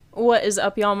What is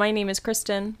up, y'all? My name is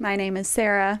Kristen, My name is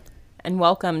Sarah. and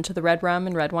welcome to the Red Rum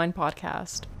and Red Wine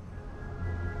Podcast.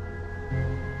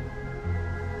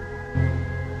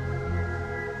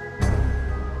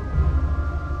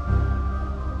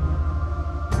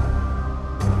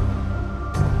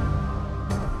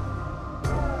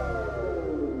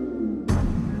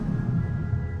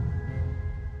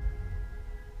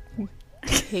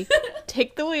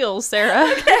 Take the wheel, Sarah.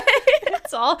 Okay.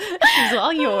 She's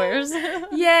all yours.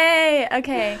 Yay!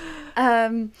 Okay.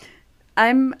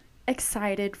 I'm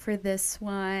excited for this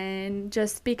one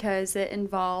just because it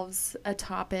involves a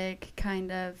topic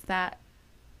kind of that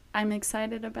I'm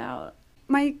excited about.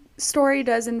 My story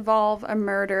does involve a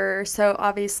murder, so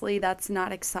obviously that's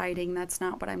not exciting. That's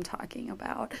not what I'm talking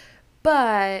about.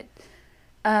 But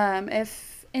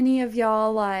if any of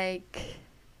y'all like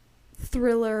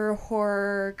thriller,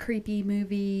 horror, creepy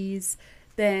movies,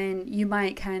 then you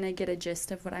might kind of get a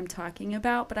gist of what I'm talking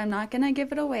about. But I'm not going to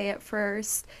give it away at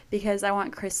first because I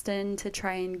want Kristen to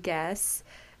try and guess.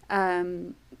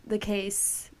 The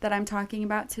case that I'm talking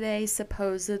about today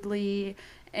supposedly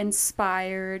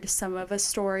inspired some of a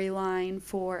storyline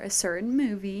for a certain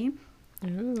movie.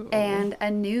 Ooh. And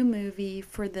a new movie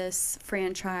for this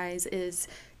franchise is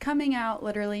coming out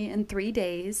literally in 3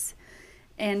 days.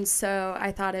 And so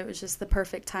I thought it was just the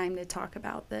perfect time to talk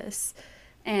about this.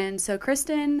 And so,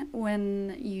 Kristen,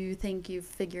 when you think you've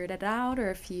figured it out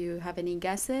or if you have any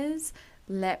guesses,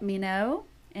 let me know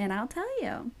and I'll tell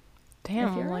you.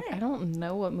 Damn, you're like, right. I don't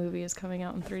know what movie is coming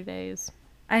out in 3 days.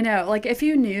 I know, like, if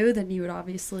you knew, then you would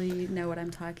obviously know what I'm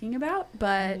talking about.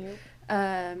 But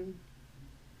I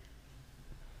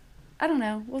don't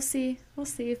know. We'll see. We'll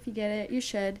see if you get it. You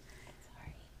should.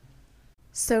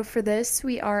 So for this,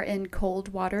 we are in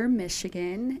Coldwater,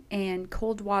 Michigan, and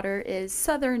Coldwater is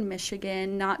southern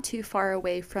Michigan, not too far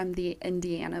away from the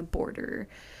Indiana border.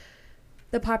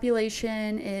 The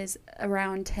population is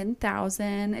around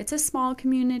 10,000. It's a small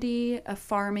community, a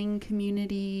farming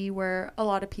community where a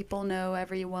lot of people know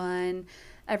everyone.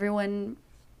 Everyone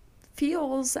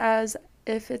feels as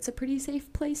if it's a pretty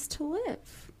safe place to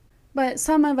live. But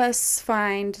some of us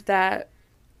find that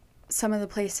some of the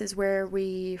places where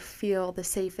we feel the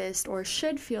safest or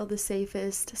should feel the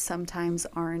safest sometimes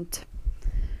aren't.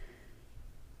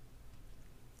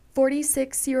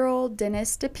 46-year-old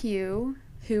Dennis Depew,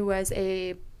 who was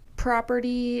a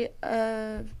property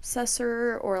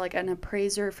assessor or like an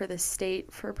appraiser for the state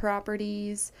for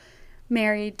properties,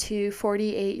 married to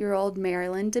 48-year-old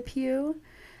Marilyn Depew,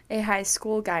 a high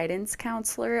school guidance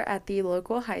counselor at the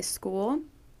local high school.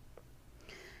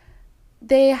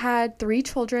 They had 3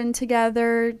 children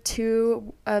together.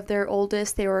 2 of their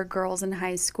oldest, they were girls in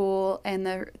high school, and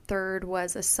the third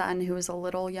was a son who was a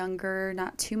little younger,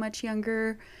 not too much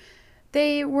younger.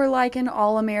 They were like an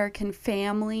all-American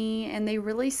family, and they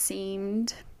really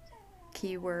seemed,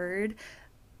 keyword,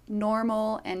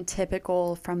 normal and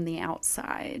typical from the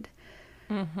outside.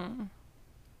 Mm-hmm.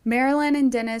 Marilyn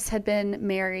and Dennis had been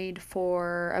married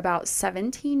for about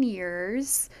 17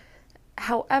 years.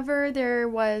 However, there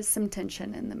was some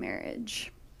tension in the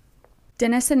marriage.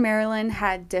 Dennis and Marilyn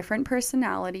had different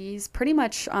personalities, pretty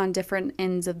much on different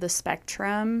ends of the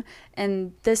spectrum,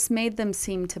 and this made them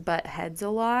seem to butt heads a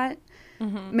lot.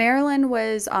 Mm-hmm. Marilyn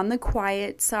was on the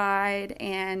quiet side,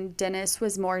 and Dennis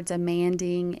was more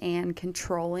demanding and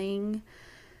controlling.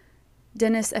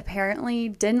 Dennis apparently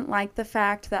didn't like the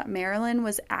fact that Marilyn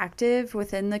was active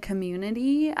within the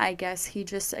community. I guess he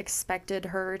just expected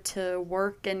her to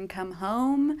work and come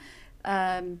home.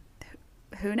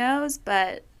 Who knows?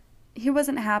 But he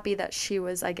wasn't happy that she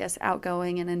was, I guess,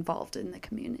 outgoing and involved in the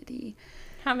community.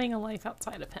 Having a life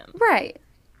outside of him. Right.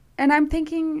 And I'm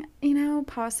thinking,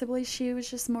 possibly she was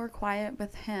just more quiet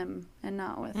with him and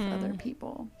not with other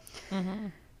people. Mm-hmm.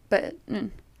 But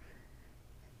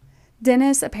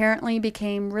Dennis apparently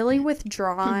became really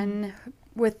withdrawn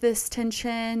with this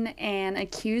tension and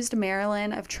accused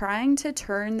Marilyn of trying to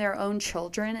turn their own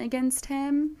children against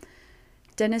him.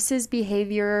 Dennis's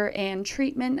behavior and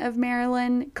treatment of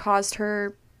Marilyn caused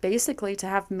her basically to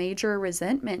have major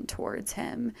resentment towards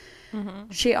him.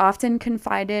 Mm-hmm. She often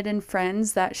confided in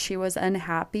friends that she was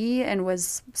unhappy and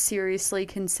was seriously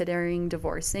considering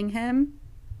divorcing him.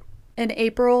 In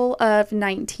April of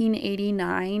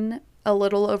 1989, a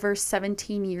little over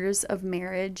 17 years of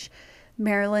marriage,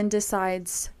 Marilyn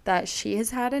decides that she has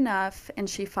had enough and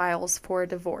she files for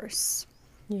divorce.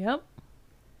 Yep.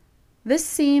 This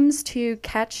seems to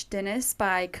catch Dennis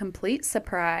by complete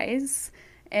surprise,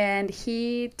 and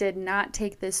he did not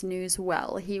take this news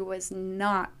well. He was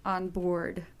not on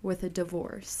board with a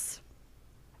divorce.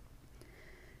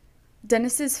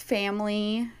 Dennis's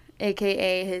family,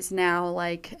 aka his now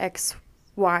ex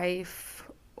wife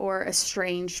or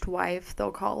estranged wife,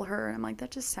 they'll call her. I'm like,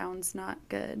 that just sounds not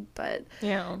good. But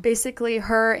Yeah. basically,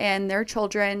 her and their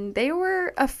children, they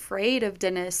were afraid of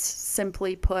Dennis,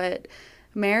 simply put.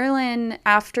 Marilyn,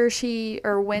 after she,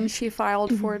 or when she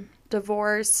filed for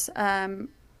divorce,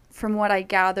 from what I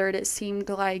gathered, it seemed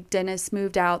like Dennis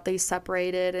moved out. They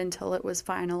separated until it was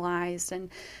finalized. And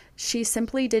she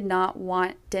simply did not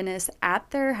want Dennis at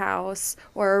their house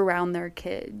or around their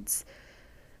kids.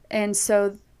 And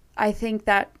so I think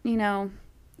that,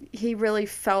 he really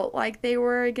felt like they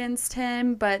were against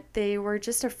him, but they were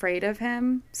just afraid of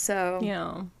him. So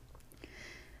Yeah.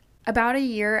 about a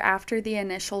year after the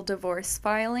initial divorce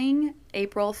filing,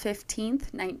 April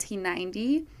 15th,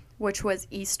 1990, which was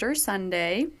Easter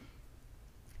Sunday,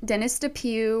 Dennis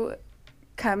Depew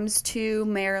comes to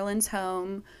Marilyn's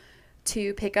home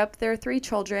to pick up their 3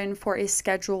 children for a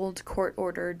scheduled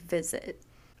court-ordered visit.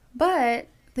 But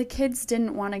the kids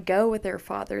didn't want to go with their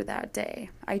father that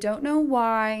day. I don't know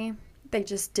why. They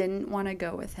just didn't want to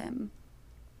go with him.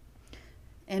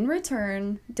 In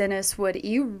return, Dennis would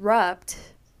erupt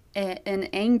in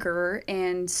anger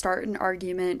and start an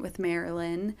argument with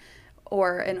Marilyn,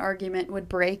 or an argument would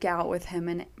break out with him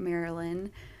and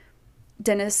Marilyn.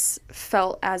 Dennis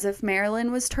felt as if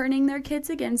Marilyn was turning their kids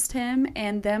against him,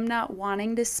 and them not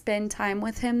wanting to spend time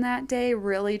with him that day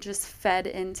really just fed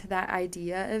into that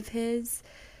idea of his.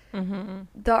 Mm-hmm.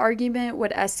 The argument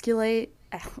would escalate.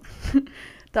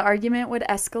 The argument would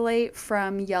escalate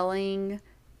from yelling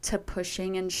to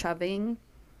pushing and shoving.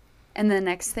 And the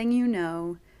next thing you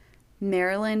know,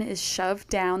 Marilyn is shoved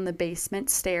down the basement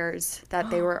stairs that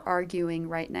they were arguing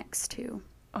right next to.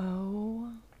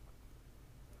 Oh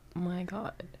my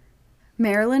God.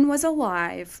 Marilyn was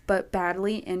alive, but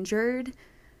badly injured.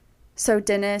 So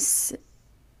Dennis,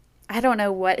 I don't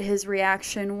know what his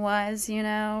reaction was,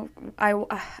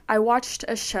 I watched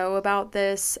a show about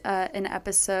this, an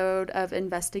episode of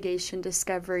Investigation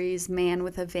Discovery's Man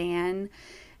with a Van,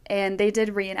 and they did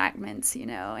reenactments,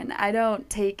 and I don't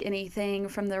take anything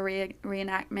from the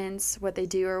reenactments, what they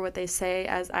do or what they say,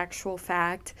 as actual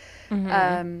fact.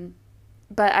 Mm-hmm.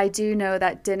 But I do know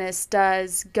that Dennis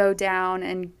does go down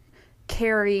and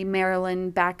carry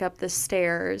Marilyn back up the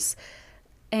stairs.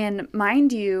 And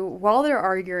mind you, while they're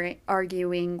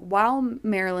arguing, while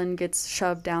Marilyn gets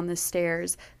shoved down the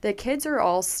stairs, the kids are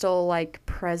all still,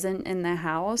 present in the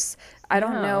house. I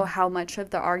don't know how much of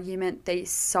the argument they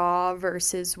saw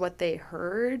versus what they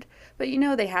heard, but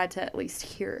they had to at least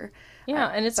hear. Yeah,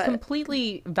 and it's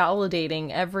completely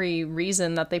validating every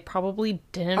reason that they probably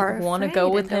didn't want to go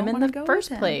with him in the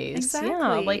first place.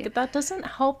 Exactly. Yeah, that doesn't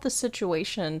help the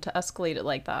situation to escalate it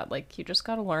like that. You just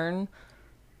got to learn,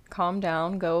 calm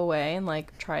down, go away, and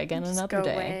try again Just another go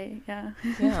day. Away. Yeah.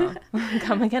 Yeah.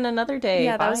 Come again another day.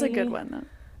 Yeah, that was a Bye. good one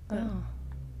though. Oh.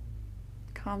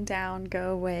 Calm down,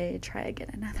 go away, try again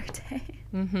another day.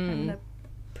 Mm-hmm. I'm gonna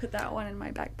put that one in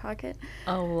my back pocket.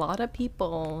 A lot of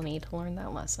people need to learn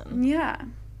that lesson. Yeah.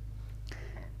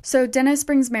 So Dennis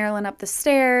brings Marilyn up the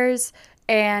stairs,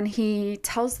 and he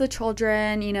tells the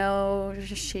children,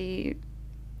 she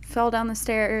fell down the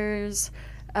stairs.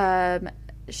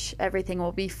 Everything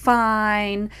will be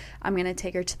fine. I'm gonna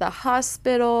take her to the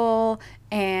hospital,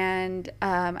 and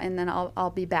then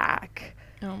I'll be back.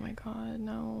 Oh my God,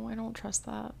 no, I don't trust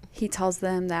that. He tells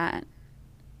them that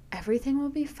everything will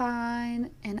be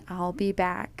fine and I'll be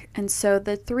back. And so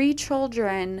the 3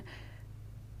 children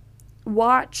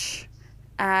watch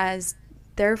as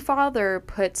their father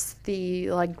puts the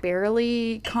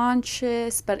barely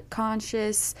conscious but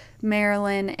conscious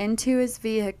Marilyn into his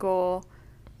vehicle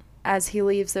as he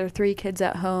leaves their 3 kids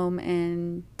at home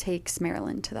and takes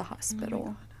Marilyn to the hospital.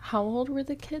 Oh, how old were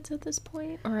the kids at this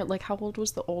point? Or how old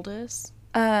was the oldest?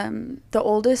 The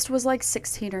oldest was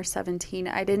 16 or 17.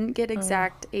 I didn't get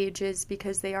exact ages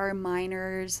because they are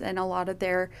minors and a lot of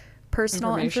their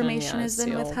personal information has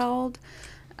been withheld.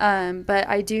 But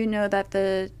I do know that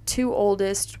the 2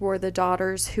 oldest were the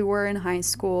daughters who were in high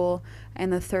school,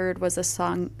 and the 3rd was a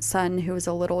son who was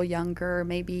a little younger,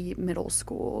 maybe middle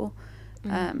school.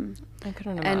 I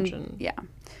couldn't imagine. Yeah.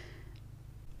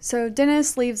 So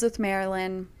Dennis leaves with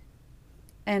Marilyn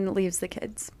and leaves the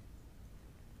kids.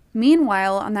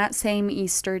 Meanwhile, on that same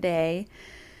Easter day,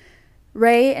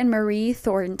 Ray and Marie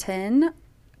Thornton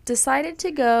decided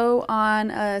to go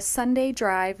on a Sunday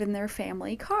drive in their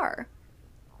family car.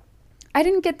 I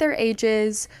didn't get their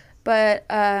ages, but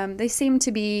they seem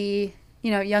to be,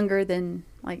 younger than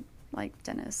like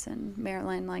Dennis and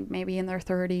Marilyn, maybe in their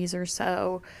 30s or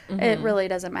so. Mm-hmm. It really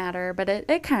doesn't matter, but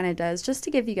it kind of does, just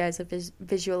to give you guys a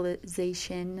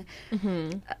visualization.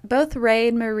 Mm-hmm. Both Ray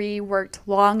and Marie worked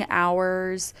long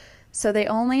hours. So they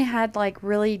only had like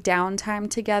really downtime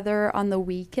together on the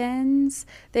weekends.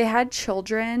 They had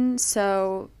children,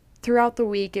 so throughout the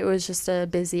week it was just a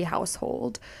busy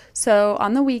household. So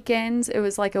on the weekends it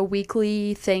was like a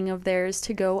weekly thing of theirs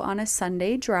to go on a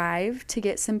Sunday drive to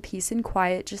get some peace and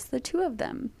quiet, just the two of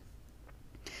them.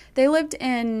 They lived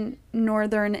in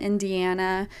northern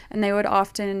Indiana, and they would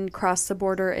often cross the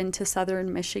border into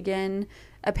southern Michigan.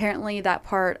 Apparently that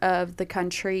part of the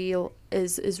country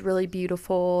is really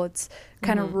beautiful. It's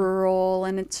kind of rural,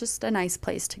 and it's just a nice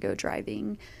place to go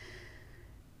driving.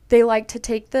 They like to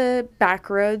take the back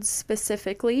roads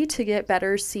specifically to get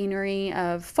better scenery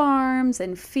of farms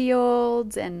and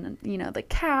fields and, you know, the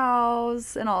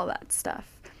cows and all that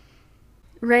stuff.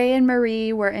 Ray and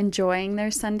Marie were enjoying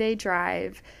their Sunday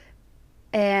drive,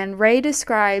 and Ray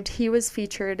described, he was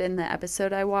featured in the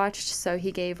episode I watched, so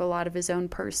he gave a lot of his own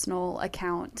personal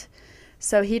account.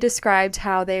 So he described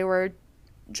how they were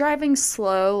driving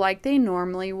slow like they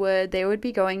normally would. They would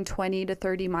be going 20 to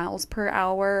 30 miles per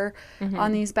hour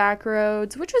on these back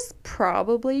roads, which is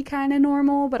probably kind of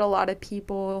normal, but a lot of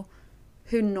people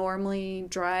who normally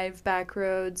drive back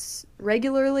roads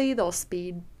regularly, they'll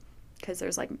speed because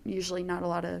there's like usually not a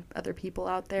lot of other people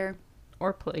out there.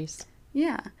 Or police.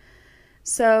 Yeah.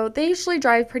 So they usually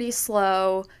drive pretty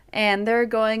slow, and they're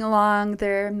going along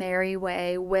their merry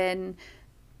way when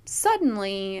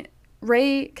suddenly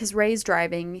because Ray's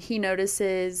driving, he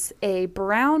notices a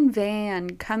brown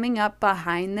van coming up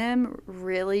behind them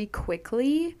really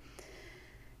quickly.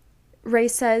 Ray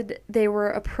said they were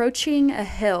approaching a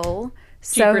hill.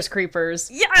 Jeepers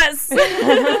Creepers. Yes! Yay!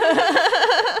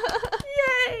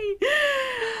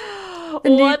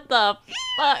 What the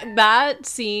fuck? That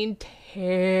scene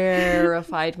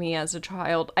terrified me as a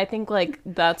child. I think, like,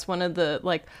 that's one of the,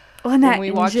 like... When that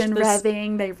engine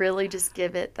revving, they really just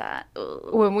give it that.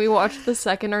 Ugh. When we watched the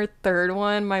second or third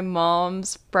one, my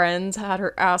mom's friends had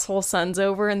her asshole sons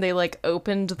over, and they, like,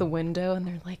 opened the window, and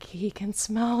they're like, he can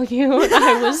smell you. And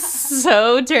I was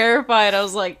so terrified. I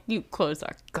was like, you close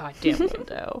that goddamn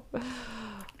window.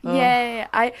 Yay.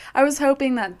 I was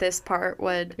hoping that this part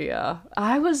would. Yeah.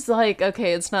 I was like,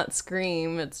 okay, it's not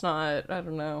Scream. It's not, I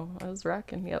don't know. I was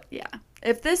racking, yep. Yeah.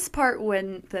 If this part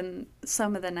wouldn't, then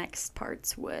some of the next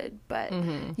parts would. But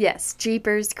yes,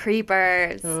 Jeepers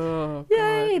Creepers. Oh,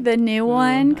 yay. God. The new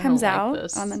one comes out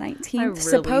this. on the 19th. Really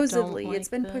supposedly. like it's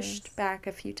been this. pushed back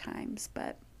a few times,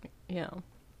 but. Yeah.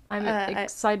 I'm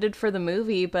excited for the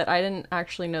movie, but I didn't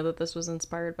actually know that this was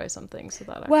inspired by something, so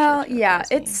that actually yeah,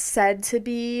 it's said to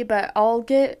be, but I'll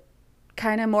get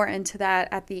kind of more into that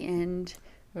at the end.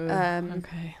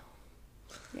 Okay.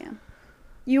 Yeah.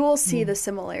 You will see the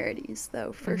similarities,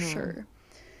 though, for sure.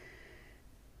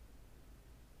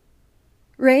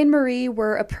 Ray and Marie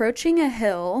were approaching a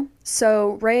hill,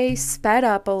 so Ray sped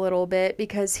up a little bit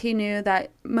because he knew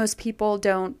that most people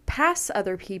don't pass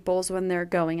other people's when they're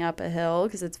going up a hill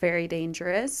because it's very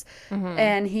dangerous.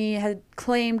 And he had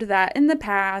claimed that in the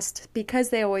past, because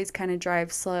they always kind of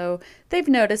drive slow, they've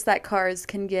noticed that cars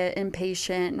can get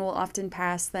impatient and will often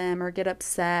pass them or get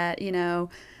upset, you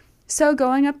know. So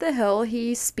going up the hill,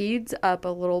 he speeds up a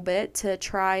little bit to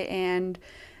try and,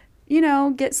 you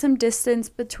know, get some distance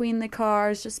between the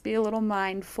cars, just be a little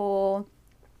mindful.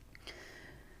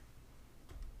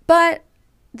 But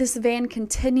this van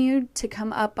continued to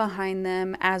come up behind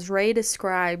them, as Ray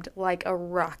described, like a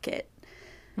rocket.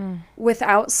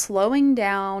 Without slowing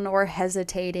down or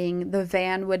hesitating, the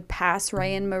van would pass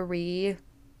Ray and Marie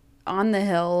on the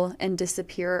hill and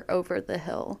disappear over the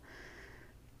hill.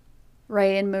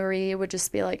 Ray and Marie would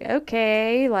just be like,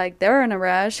 okay, like they're in a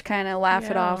rush, kind of laugh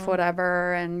it off,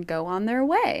 whatever, and go on their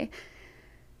way.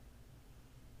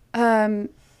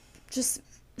 Just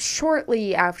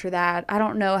shortly after that, I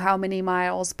don't know how many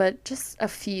miles, but just a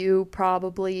few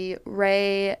probably,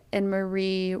 Ray and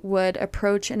Marie would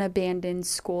approach an abandoned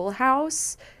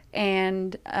schoolhouse,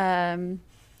 and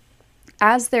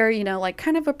as they're, you know, like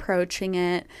kind of approaching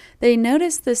it, they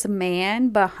notice this man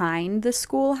behind the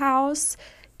schoolhouse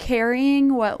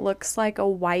carrying what looks like a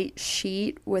white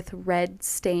sheet with red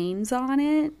stains on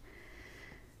it.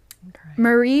 Okay.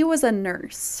 Marie was a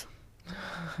nurse.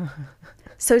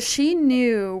 So she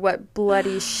knew what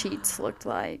bloody sheets looked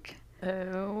like.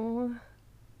 Oh.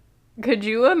 Could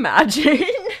you imagine?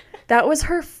 That was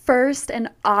her first and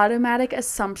automatic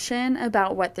assumption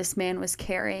about what this man was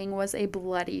carrying was a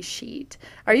bloody sheet.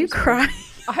 Are you crying?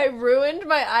 I ruined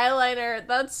my eyeliner.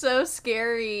 That's so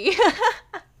scary.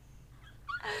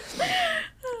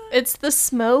 It's the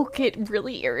smoke. It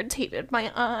really irritated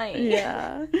my eye.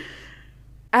 Yeah.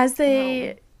 As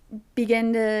they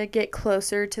begin to get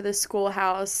closer to the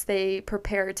schoolhouse. They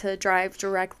prepare to drive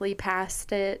directly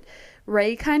past it.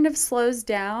 Ray kind of slows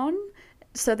down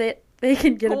so that they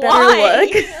can get a better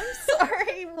look. I'm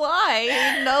sorry,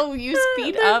 why? No, you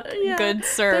speed up, good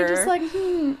sir. They're just like,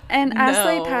 And as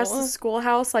they pass the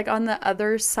schoolhouse, like on the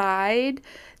other side,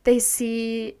 they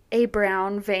see a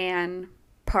brown van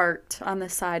parked on the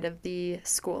side of the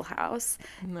schoolhouse.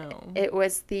 No. It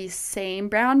was the same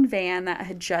brown van that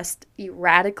had just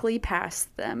erratically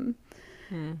passed them.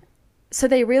 So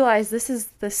they realize this is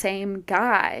the same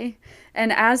guy.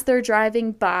 And as they're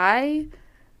driving by,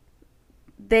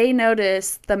 they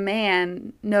notice the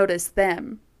man noticed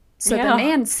them. So the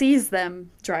man sees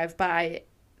them drive by,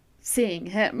 seeing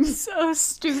him. So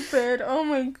stupid. Oh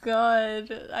my god.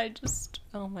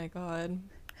 Oh my god.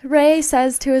 Ray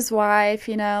says to his wife,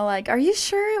 like, are you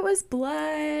sure it was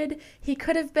blood? He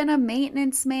could have been a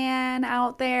maintenance man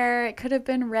out there. It could have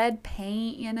been red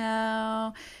paint,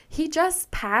 He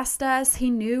just passed us. He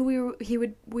knew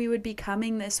we would be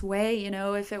coming this way,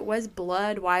 If it was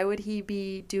blood, why would he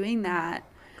be doing that?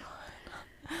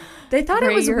 They thought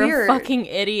Ray, it was you're weird. A fucking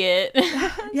idiot.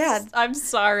 Yeah. I'm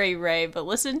sorry, Ray, but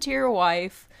listen to your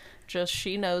wife.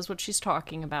 She knows what she's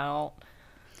talking about.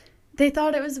 They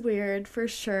thought it was weird for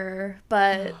sure,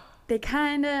 but they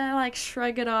kind of like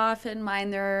shrug it off and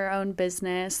mind their own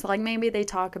business. Like maybe they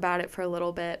talk about it for a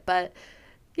little bit, but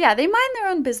yeah, they mind their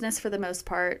own business for the most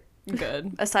part.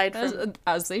 Good. Aside from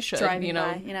as they should, driving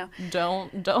by.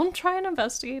 Don't try and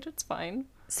investigate. It's fine.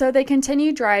 So they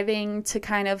continue driving to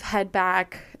kind of head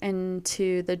back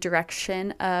into the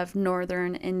direction of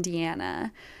northern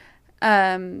Indiana.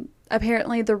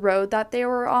 Apparently the road that they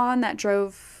were on that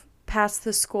drove past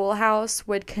the schoolhouse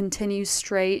would continue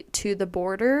straight to the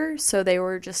border, so they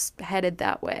were just headed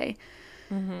that way.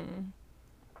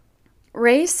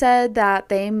 Ray said that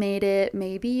they made it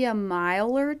maybe a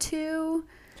mile or two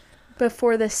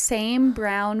before the same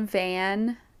brown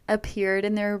van appeared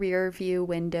in their rear view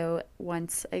window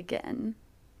once again.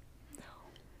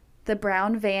 The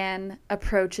brown van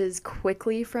approaches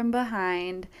quickly from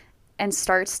behind and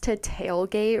starts to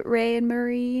tailgate Ray and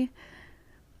Marie.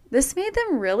 This made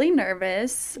them really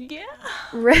nervous. Yeah.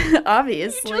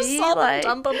 Obviously. You just saw them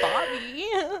dump a body.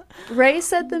 Ray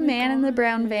said the man in the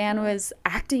brown van was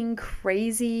acting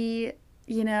crazy.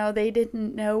 They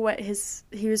didn't know what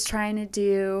he was trying to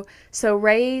do. So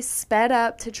Ray sped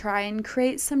up to try and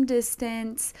create some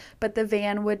distance, but the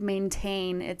van would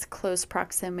maintain its close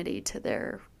proximity to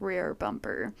their rear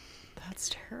bumper. That's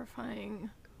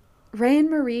terrifying. Ray and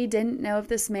Marie didn't know if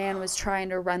this man was trying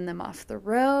to run them off the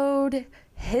road,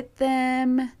 hit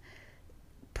them,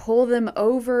 pull them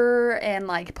over and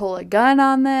like pull a gun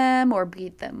on them or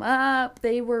beat them up.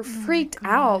 They were freaked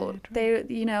out. They,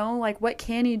 like what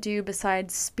can you do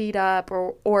besides speed up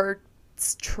or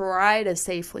try to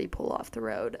safely pull off the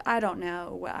road? I don't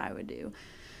know what I would do.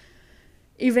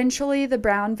 Eventually the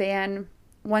brown van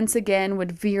once again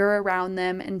would veer around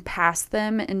them and pass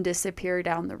them and disappear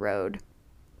down the road.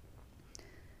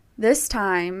 This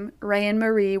time, Ray and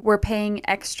Marie were paying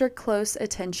extra close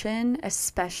attention,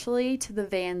 especially to the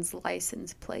van's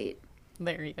license plate.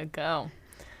 There you go.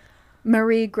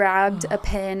 Marie grabbed a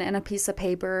pen and a piece of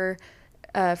paper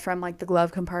from like the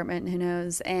glove compartment, who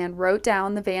knows, and wrote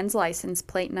down the van's license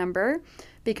plate number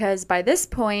because by this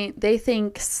point, they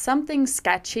think something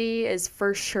sketchy is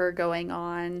for sure going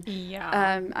on.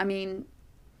 Yeah.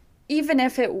 Even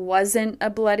if it wasn't a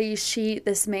bloody sheet,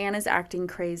 this man is acting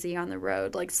crazy on the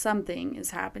road. Like something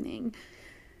is happening.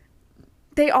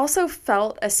 They also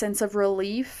felt a sense of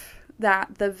relief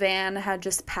that the van had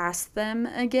just passed them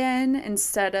again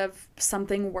instead of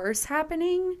something worse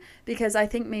happening, because I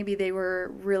think maybe they were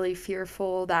really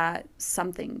fearful that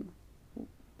something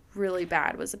really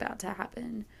bad was about to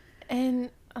happen. And,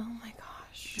 oh my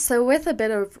gosh. So with a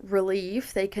bit of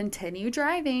relief, they continue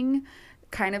driving,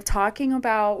 kind of talking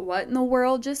about what in the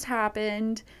world just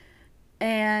happened.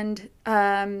 And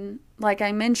like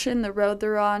I mentioned, the road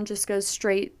they're on just goes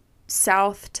straight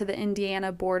south to the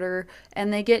Indiana border,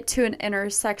 and they get to an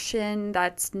intersection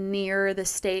that's near the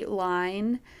state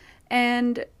line.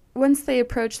 And once they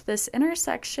approach this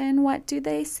intersection, what do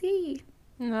they see?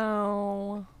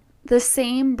 No. The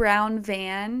same brown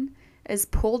van is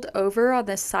pulled over on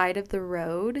the side of the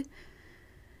road.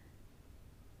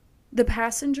 The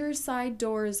passenger side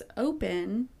doors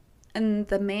open, and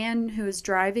the man who is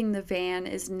driving the van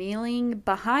is kneeling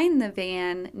behind the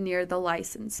van near the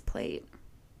license plate.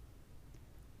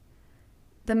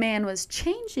 The man was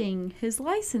changing his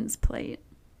license plate.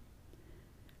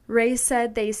 Ray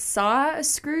said they saw a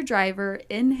screwdriver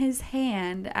in his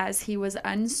hand as he was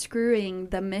unscrewing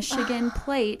the Michigan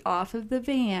plate off of the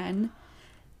van,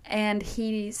 and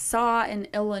he saw an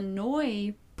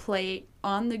Illinois plate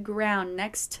on the ground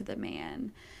next to the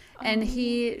man. And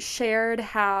he shared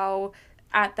how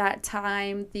at that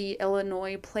time the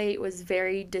Illinois plate was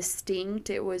very distinct.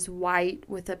 It was white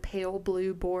with a pale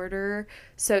blue border.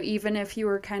 So even if you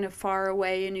were kind of far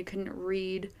away and you couldn't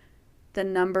read the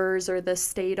numbers or the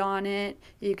state on it,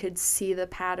 you could see the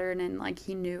pattern, and like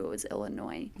he knew it was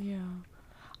Illinois. Yeah.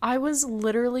 I was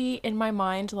literally in my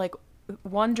mind like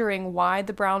wondering why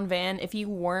the brown van, if you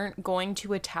weren't going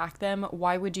to attack them,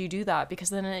 why would you do that? Because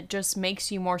then it just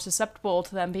makes you more susceptible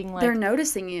to them being like, they're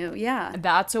noticing you. Yeah.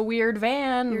 That's a weird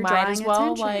van. You're Might as drawing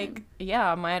well attention. like,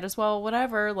 yeah, might as well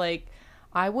whatever. Like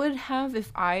I would have if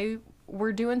I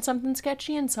were doing something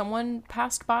sketchy and someone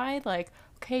passed by, like,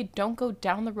 okay, don't go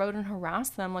down the road and harass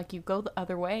them. Like, you go the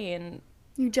other way and...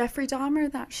 You Jeffrey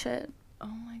Dahmer that shit. Oh,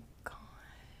 my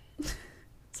God.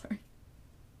 Sorry.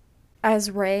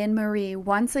 As Ray and Marie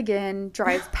once again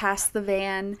drive past the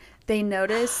van, they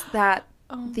notice that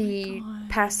the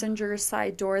passenger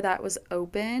side door that was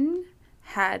open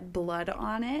had blood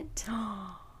on it.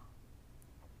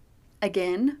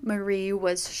 Again, Marie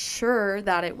was sure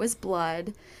that it was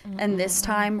blood, and this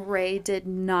time Ray did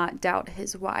not doubt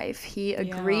his wife. He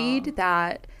agreed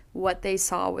that what they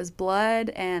saw was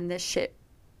blood, and this shit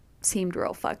seemed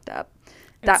real fucked up.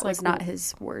 That was not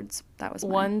his words. That was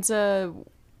mine.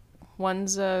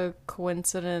 One's a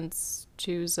coincidence,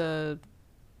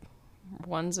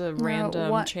 one's a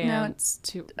random chance,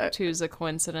 two's a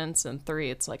coincidence, and three,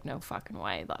 it's like, no fucking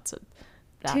way. That's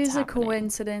two's happening. A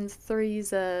coincidence,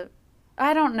 three's a...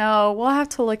 I don't know. We'll have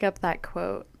to look up that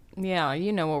quote. Yeah,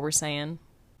 you know what we're saying.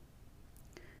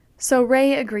 So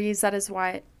Ray agrees that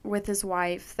with his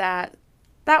wife that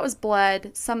was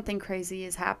blood. Something crazy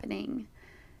is happening.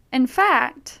 In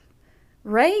fact,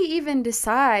 Ray even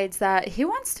decides that he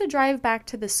wants to drive back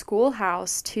to the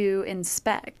schoolhouse to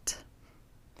inspect.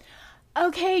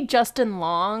 Okay, Justin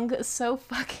Long. So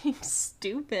fucking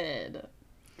stupid.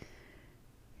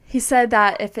 He said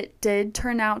that if it did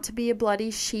turn out to be a bloody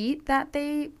sheet, that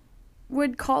they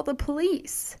would call the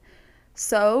police.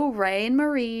 So Ray and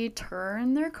Marie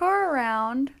turn their car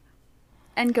around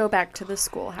and go back to the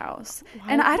schoolhouse.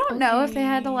 And I don't know if they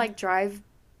had to like drive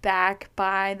back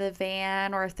by the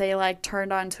van or if they like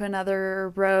turned onto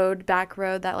another back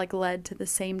road that like led to the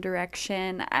same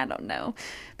direction. I don't know.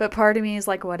 But part of me is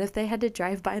like, what if they had to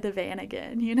drive by the van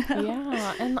again, you know?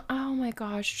 Yeah, and oh my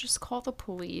gosh, just call the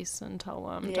police and tell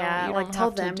them. Yeah, like tell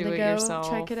them to go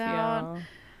check it out.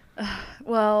 Yeah.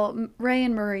 Well, Ray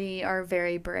and Marie are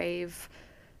very brave.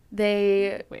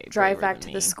 They drive back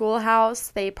to the schoolhouse.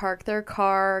 They park their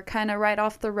car kind of right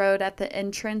off the road at the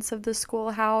entrance of the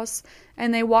schoolhouse.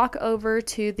 And they walk over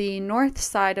to the north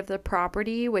side of the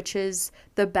property, which is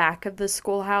the back of the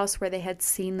schoolhouse where they had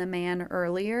seen the man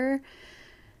earlier.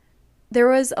 There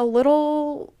was a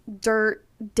little dirt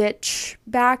ditch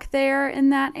back there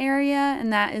in that area,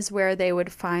 and that is where they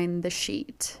would find the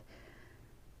sheet.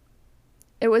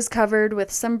 It was covered with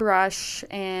some brush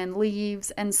and leaves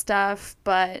and stuff,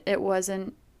 but it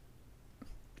wasn't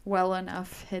well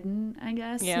enough hidden, I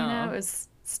guess. Yeah. You know, it was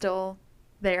still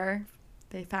there.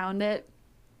 They found it.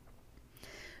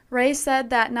 Ray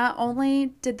said that not only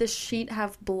did the sheet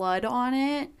have blood on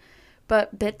it,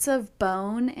 but bits of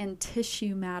bone and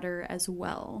tissue matter as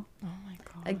well. Oh my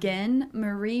God. Again,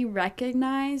 Marie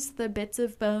recognized the bits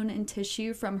of bone and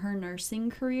tissue from her nursing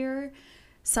career,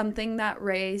 something that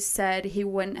Ray said he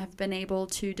wouldn't have been able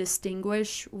to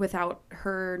distinguish without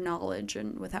her knowledge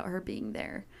and without her being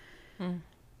there.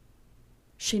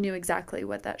 She knew exactly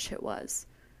what that shit was.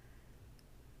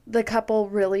 The couple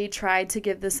really tried to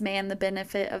give this man the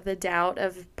benefit of the doubt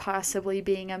of possibly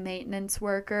being a maintenance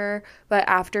worker, but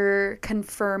after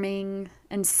confirming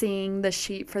and seeing the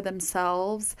sheet for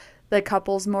themselves, the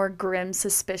couple's more grim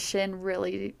suspicion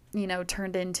really,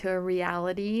 turned into a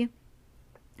reality.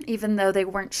 Even though they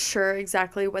weren't sure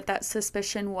exactly what that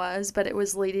suspicion was, but it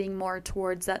was leading more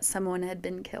towards that someone had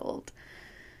been killed.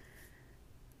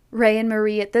 Ray and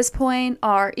Marie at this point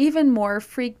are even more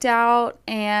freaked out,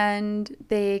 and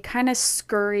they kind of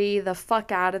scurry the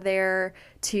fuck out of there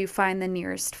to find the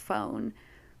nearest phone.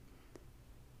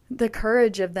 The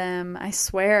courage of them, I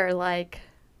swear, like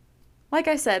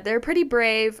I said, they're pretty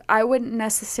brave. I wouldn't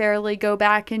necessarily go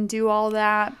back and do all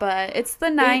that, but it's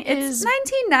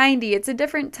 1990. It's a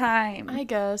different time. I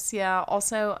guess, yeah.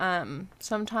 Also,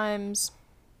 sometimes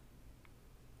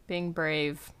being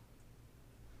brave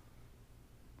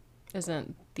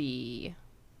isn't the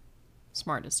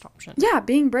smartest option. Yeah,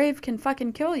 being brave can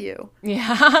fucking kill you.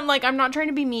 Yeah, I'm not trying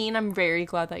to be mean. I'm very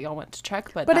glad that y'all went to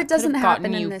check, but it doesn't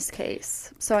happen in this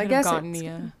case. So I guess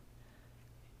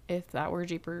if that were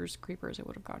Jeepers Creepers, it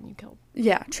would have gotten you killed.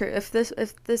 Yeah, true. If this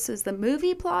is the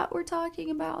movie plot we're talking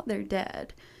about, they're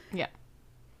dead. Yeah.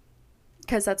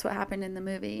 Because that's what happened in the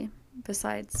movie,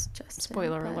 besides Justin.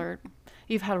 Spoiler alert.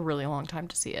 You've had a really long time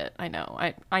to see it. I know.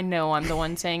 I know I'm the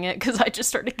one saying it because I just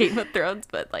started Game of Thrones,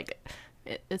 but, like,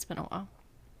 it's been a while.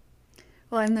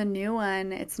 Well, in the new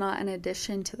one, it's not an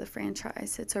addition to the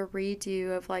franchise. It's a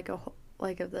redo of, like,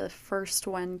 of the first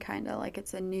one, kind of. Like,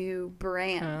 it's a new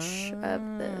branch of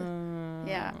the...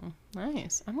 Yeah.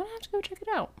 Nice. I'm going to have to go check it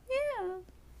out. Yeah.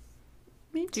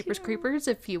 Me too. Jeepers Creepers,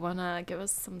 if you want to give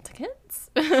us some tickets.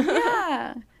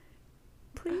 Yeah.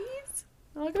 Please?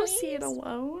 I'll go see it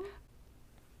alone.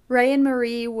 Ray and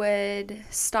Marie would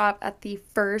stop at the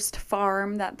first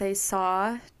farm that they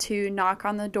saw to knock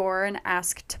on the door and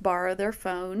ask to borrow their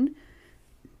phone.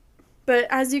 But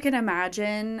as you can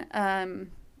imagine,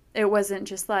 it wasn't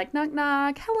just like, knock,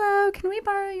 knock, hello, can we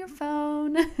borrow your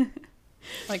phone?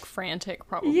 Like frantic,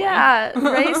 probably. Yeah.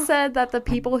 Ray said that the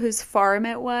people whose farm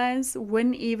it was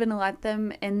wouldn't even let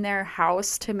them in their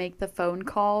house to make the phone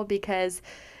call because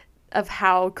of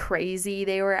how crazy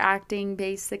they were acting,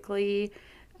 basically.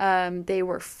 They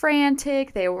were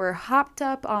frantic. They were hopped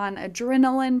up on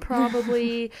adrenaline,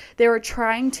 probably. They were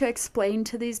trying to explain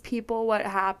to these people what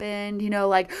happened. You know,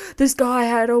 like, this guy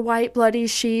had a white bloody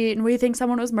sheet and we think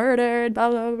someone was murdered,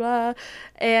 blah, blah, blah.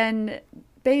 And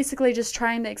basically just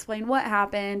trying to explain what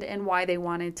happened and why they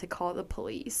wanted to call the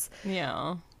police.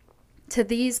 Yeah. To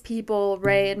these people,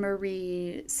 Ray and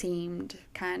Marie seemed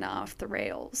kind of off the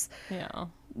rails. Yeah.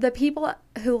 The people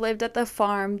who lived at the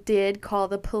farm did call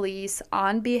the police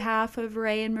on behalf of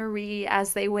Ray and Marie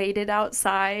as they waited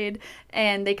outside,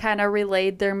 and they kind of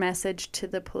relayed their message to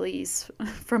the police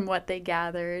from what they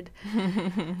gathered.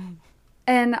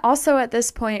 And also at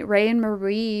this point, Ray and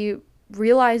Marie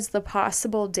realized the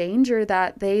possible danger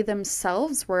that they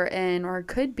themselves were in or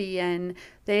could be in.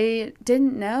 They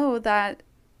didn't know that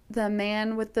the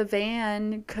man with the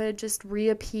van could just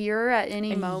reappear at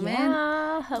any moment.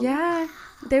 Yeah.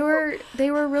 They were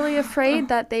really afraid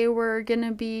that they were going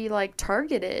to be, like,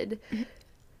 targeted.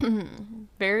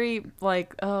 Very,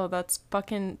 like, oh, that's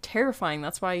fucking terrifying.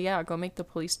 That's why, yeah, go make the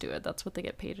police do it. That's what they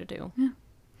get paid to do. Yeah.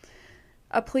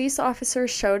 A police officer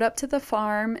showed up to the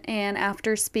farm, and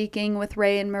after speaking with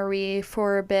Ray and Marie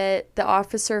for a bit, the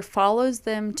officer follows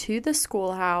them to the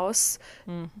schoolhouse.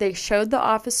 They showed the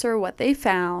officer what they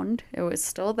found. It was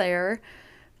still there.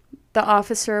 The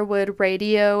officer would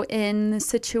radio in the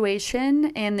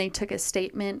situation, and they took a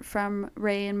statement from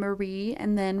Ray and Marie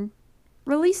and then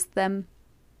released them.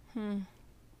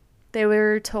 They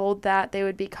were told that they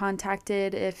would be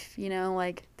contacted if, you know,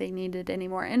 like, they needed any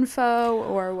more info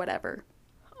or whatever.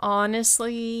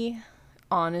 Honestly,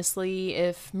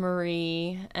 if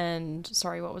Marie and,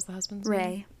 sorry, what was the husband's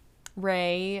name?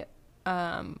 Ray,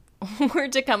 were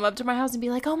to come up to my house and be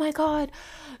like, oh my God,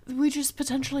 we just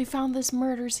potentially found this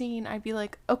murder scene, I'd be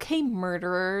like, okay,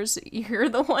 murderers, you're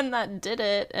the one that did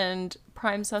it, and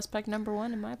prime suspect number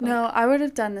one in my book. No, I would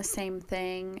have done the same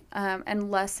thing,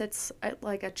 unless it's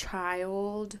like a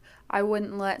child. I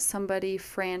wouldn't let somebody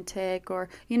frantic or,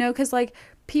 you know, because, like,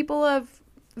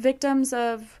 victims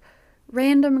of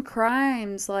random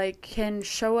crimes, like, can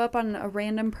show up on a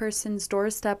random person's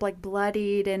doorstep, like,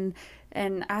 bloodied and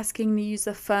asking to use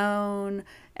a phone,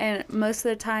 and most of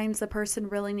the times the person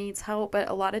really needs help, but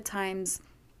a lot of times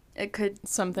it could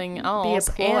something else.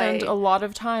 Be a ploy. And a lot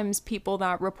of times people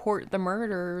that report the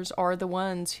murders are the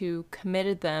ones who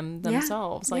committed them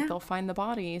themselves. Like, they'll find the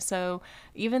body. So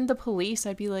even the police,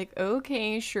 I'd be like,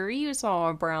 okay, sure, you saw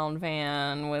a brown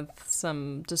van with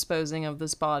some disposing of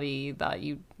this body that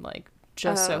you, like,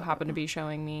 just so happened to be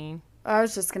showing me. I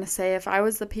was just going to say, if I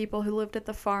was the people who lived at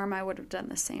the farm, I would have done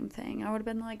the same thing. I would have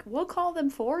been like, we'll call them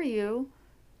for you.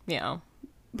 Yeah.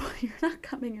 But you're not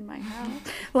coming in my house.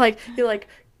 Like, you, like,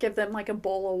 give them, like, a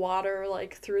bowl of water,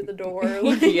 like, through the door.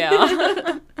 Like.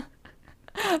 Yeah.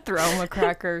 Throw them a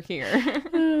cracker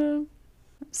here.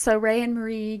 So Ray and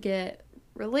Marie get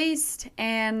released,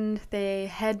 and they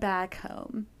head back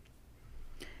home.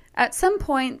 At some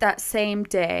point that same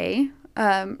day,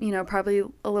 probably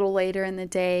a little later in the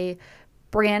day,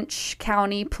 Branch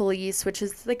County Police, which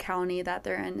is the county that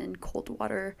they're in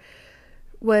Coldwater,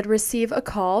 would receive a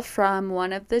call from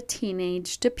one of the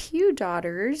teenage Depew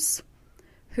daughters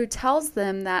who tells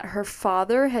them that her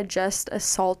father had just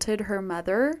assaulted her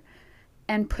mother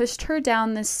and pushed her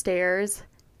down the stairs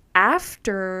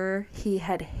after he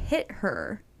had hit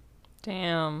her.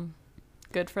 Damn.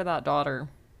 Good for that daughter.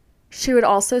 She would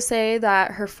also say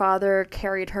that her father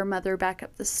carried her mother back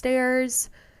up the stairs.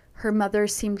 Her mother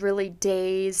seemed really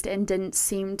dazed and didn't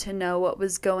seem to know what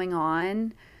was going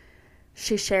on.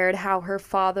 She shared how her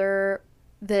father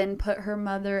then put her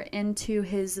mother into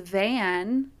his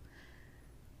van,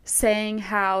 saying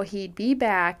how he'd be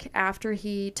back after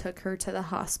he took her to the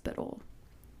hospital.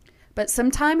 But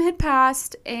some time had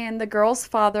passed and the girl's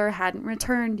father hadn't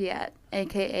returned yet,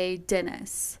 aka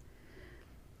Dennis.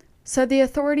 So the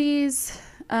authorities,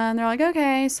 they're like,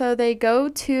 okay, so they go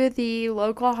to the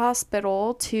local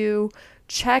hospital to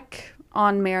check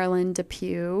on Marilyn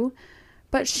Depew,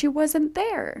 but she wasn't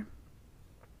there.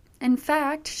 In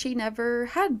fact, she never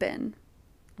had been.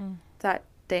 That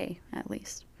day, at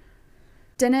least.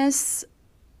 Dennis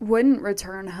wouldn't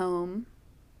return home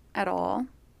at all.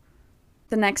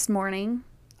 The next morning,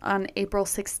 on April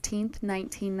 16th,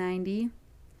 1990,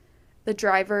 the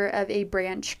driver of a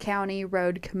Branch County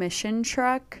Road Commission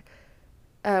truck,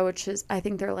 which is, I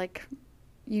think they're like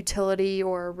utility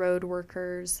or road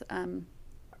workers,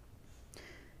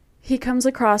 he comes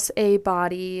across a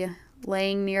body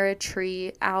laying near a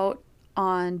tree out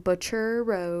on Butcher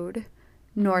Road,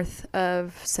 north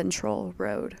of Central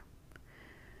Road.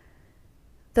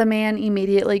 The man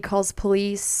immediately calls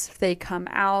police. They come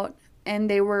out, and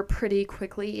they were pretty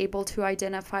quickly able to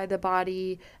identify the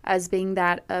body as being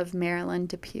that of Marilyn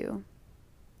Depew.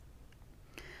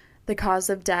 The cause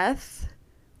of death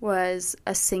was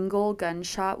a single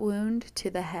gunshot wound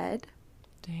to the head.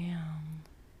 Damn.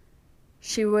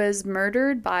 She was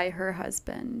murdered by her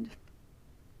husband.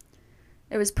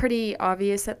 It was pretty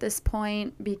obvious at this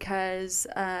point because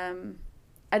I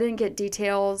didn't get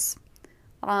details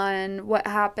on what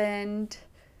happened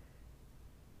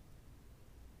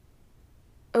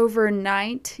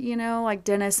overnight, you know, like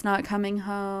Dennis not coming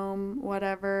home,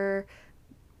 whatever,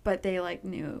 but they like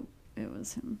knew it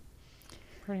was him.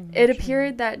 It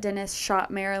appeared that Dennis shot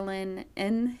Marilyn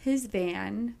in his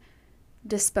van,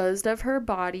 disposed of her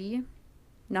body,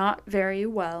 not very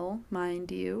well,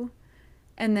 mind you,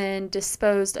 and then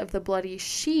disposed of the bloody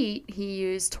sheet he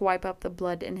used to wipe up the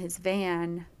blood in his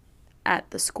van at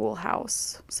the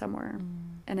schoolhouse somewhere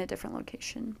in a different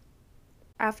location.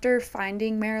 After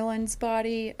finding Marilyn's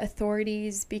body,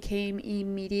 authorities became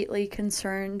immediately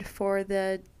concerned for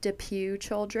the Depew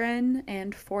children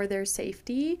and for their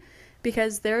safety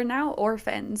because they're now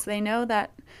orphans. They know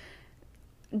that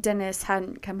Dennis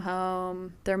hadn't come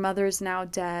home. Their mother's now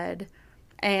dead.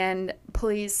 And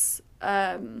police,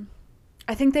 I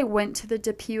think they went to the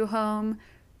Depew home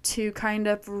to kind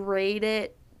of raid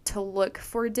it to look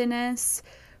for Dennis,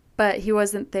 but he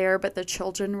wasn't there, but the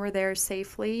children were there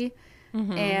safely.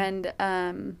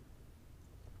 And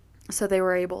so they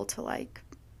were able to like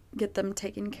get them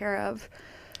taken care of.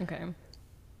 Okay.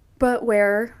 But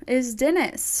where is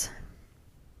Dennis?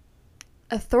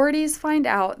 Authorities find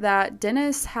out that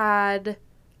Dennis had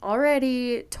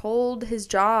already told his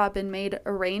job and made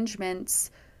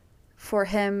arrangements for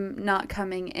him not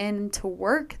coming in to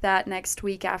work that next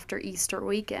week after Easter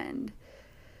weekend.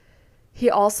 He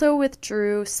also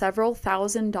withdrew several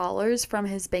 $1,000s from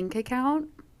his bank account.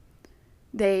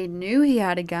 They knew he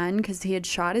had a gun because he had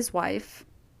shot his wife,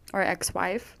 or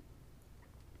ex-wife.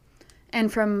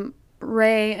 And from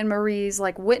Ray and Marie's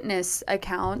like witness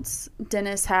accounts,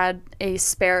 Dennis had a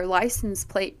spare license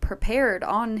plate prepared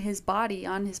on his body,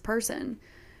 on his person.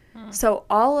 So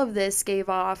all of this gave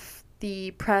off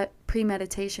the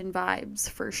premeditation vibes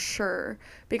for sure,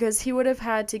 because he would have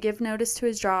had to give notice to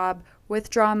his job,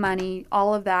 withdraw money,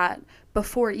 all of that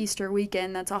before Easter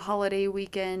weekend. That's a holiday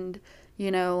weekend,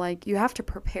 you know, like you have to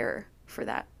prepare for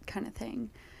that kind of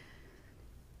thing.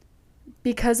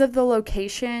 Because of the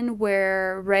location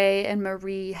where Ray and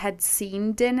Marie had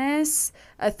seen Dennis,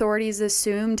 authorities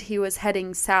assumed he was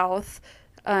heading south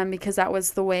because that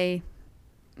was the way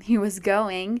he was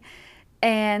going.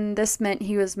 And this meant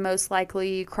he was most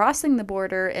likely crossing the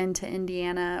border into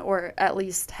Indiana, or at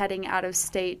least heading out of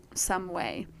state some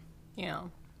way. Yeah.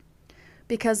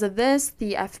 Because of this,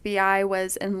 the FBI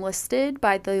was enlisted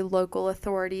by the local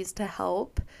authorities to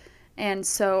help. And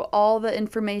so all the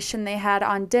information they had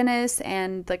on Dennis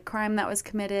and the crime that was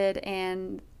committed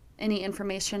and any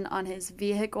information on his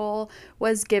vehicle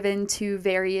was given to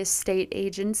various state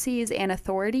agencies and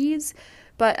authorities.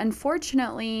 But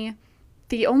unfortunately,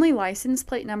 the only license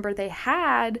plate number they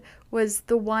had was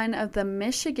the one of the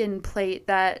Michigan plate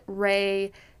that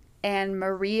Ray and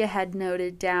Maria had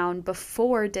noted down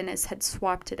before Dennis had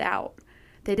swapped it out.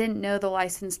 They didn't know the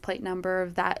license plate number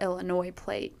of that Illinois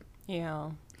plate.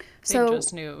 Yeah. They So,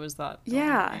 just knew it was that.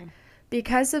 yeah. Thing.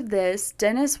 Because of this,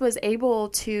 Dennis was able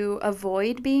to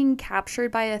avoid being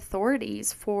captured by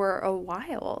authorities for a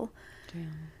while.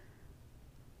 Damn.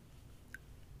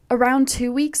 Around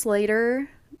 2 weeks later,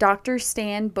 Dr.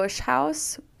 Stan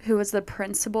Bushhouse, who was the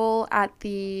principal at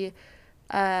the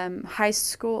high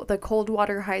school, the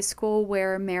Coldwater High School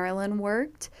where Marilyn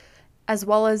worked, as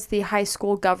well as the high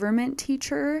school government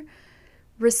teacher,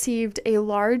 received a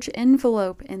large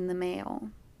envelope in the mail.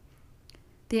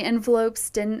 The envelopes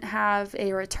didn't have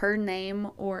a return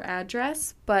name or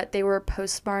address, but they were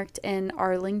postmarked in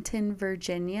Arlington,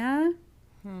 Virginia.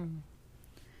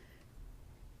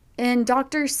 In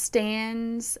Dr.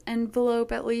 Stan's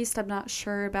envelope, at least, I'm not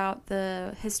sure about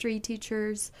the history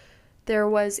teachers, there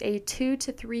was a 2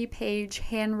 to 3 page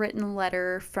handwritten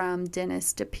letter from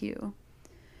Dennis Depew.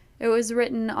 It was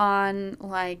written on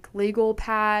like legal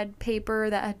pad paper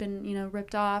that had been,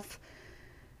 ripped off.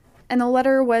 And the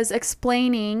letter was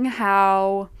explaining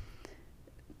how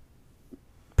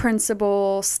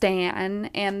Principal Stan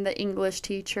and the English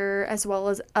teacher, as well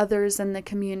as others in the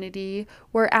community,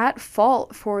 were at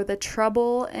fault for the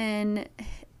trouble in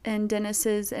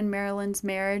Dennis's and Marilyn's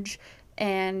marriage,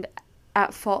 and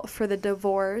at fault for the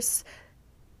divorce,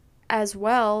 as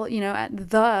well,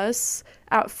 thus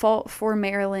at fault for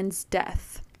Marilyn's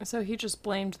death. So he just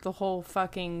blamed the whole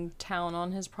fucking town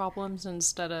on his problems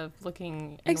instead of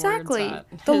looking exactly at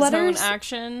the his letters, own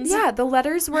actions. Yeah, the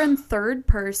letters were in third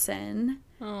person.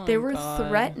 They were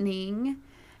threatening,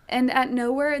 and at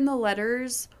nowhere in the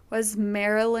letters was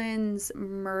Marilyn's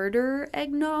murder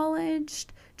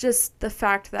acknowledged, just the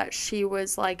fact that she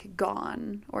was like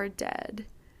gone or dead.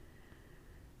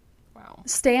 Wow.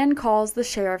 Stan calls the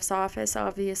sheriff's office,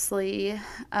 obviously,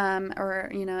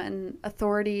 and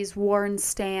authorities warn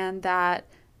Stan that,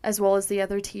 as well as the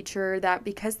other teacher, that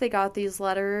because they got these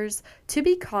letters, to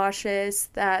be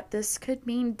cautious, that this could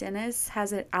mean Dennis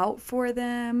has it out for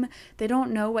them. They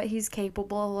don't know what he's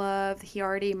capable of. He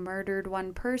already murdered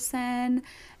one person,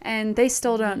 and they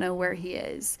still don't know where he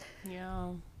is.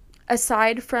 Yeah.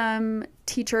 Aside from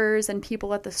teachers and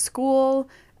people at the school,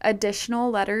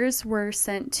 additional letters were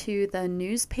sent to the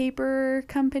newspaper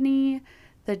company,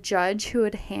 the judge who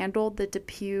had handled the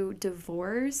Depew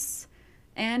divorce,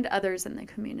 and others in the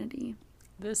community.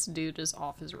 This dude is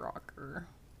off his rocker.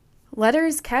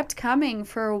 Letters kept coming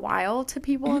for a while to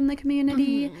people in the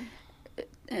community,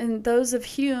 and those of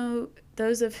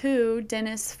who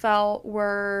Dennis felt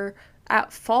were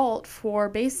at fault for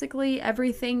basically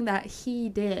everything that he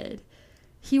did.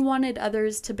 He wanted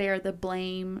others to bear the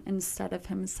blame instead of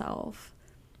himself.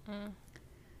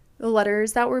 The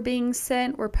letters that were being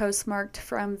sent were postmarked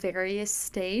from various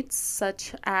states,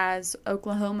 such as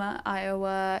Oklahoma,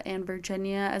 Iowa, and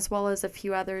Virginia, as well as a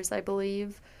few others, I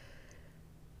believe.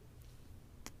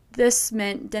 This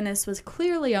meant Dennis was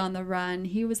clearly on the run.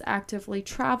 He was actively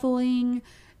traveling,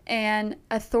 and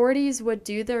authorities would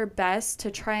do their best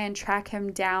to try and track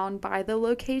him down by the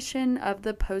location of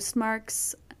the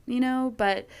postmarks,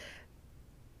 but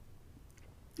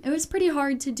it was pretty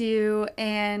hard to do,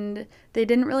 and they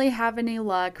didn't really have any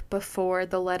luck before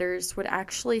the letters would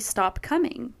actually stop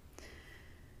coming.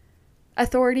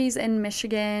 Authorities in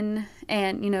Michigan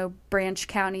and, Branch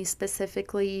County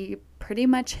specifically pretty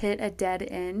much hit a dead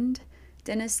end.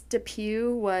 Dennis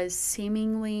Depew was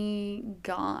seemingly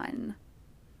gone.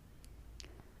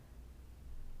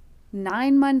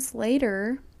 9 months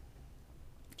later,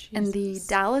 Jesus. in the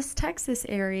Dallas, Texas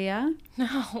area. No,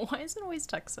 why is it always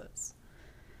Texas?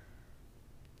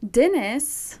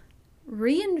 Dennis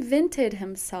reinvented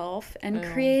himself and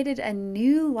created a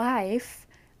new life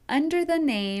under the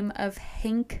name of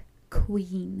Hank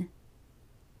Queen.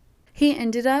 He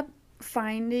ended up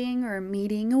finding or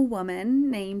meeting a woman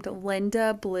named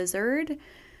Linda Blizzard,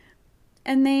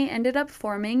 and they ended up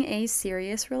forming a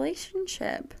serious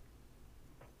relationship.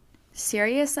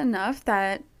 Serious enough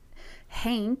that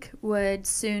Hank would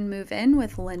soon move in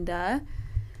with Linda.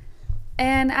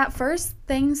 And at first,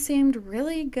 things seemed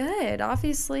really good.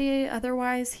 Obviously,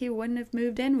 otherwise he wouldn't have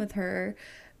moved in with her.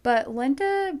 But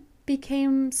Linda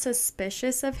became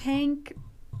suspicious of Hank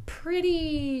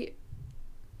pretty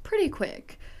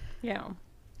quick. Yeah.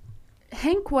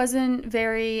 Hank wasn't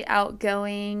very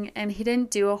outgoing, and he didn't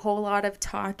do a whole lot of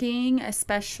talking,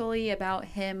 especially about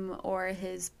him or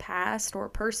his past or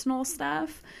personal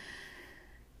stuff.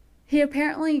 He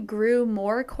apparently grew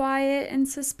more quiet and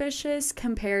suspicious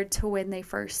compared to when they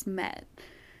first met,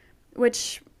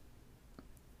 which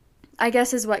I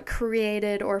guess is what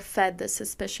created or fed the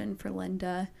suspicion for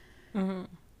Linda. Mm-hmm.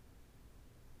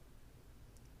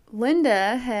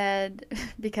 Linda had,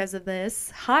 because of this,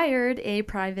 hired a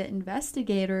private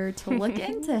investigator to look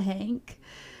into Hank.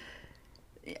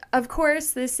 Of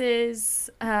course, this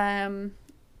is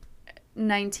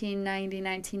 1990,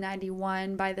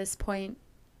 1991 by this point.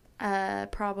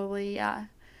 Probably, yeah.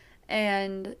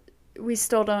 And we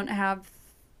still don't have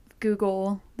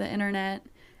Google, the internet,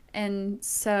 and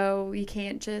so you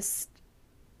can't just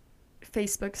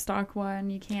Facebook stalk one.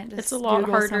 You can't just It's a lot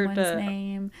Google harder someone's to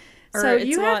name. Or So it's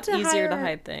you a have lot to easier to hire-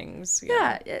 hide things.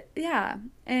 Yeah.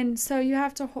 And so you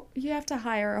have to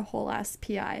hire a whole ass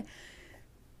PI.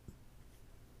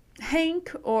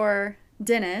 Hank, or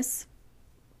Dennis,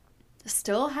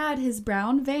 still had his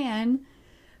brown van,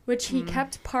 which he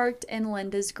kept parked in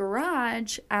Linda's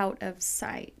garage out of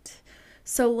sight.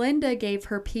 So Linda gave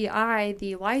her PI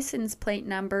the license plate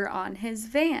number on his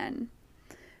van.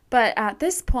 But at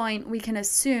this point, we can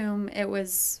assume it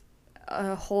was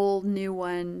a whole new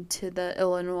one to the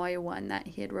Illinois one that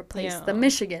he had replaced the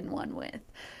Michigan one with.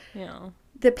 Yeah.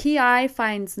 The PI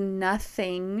finds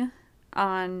nothing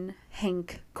on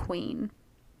Hank Queen,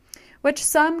 which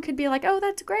some could be like, oh,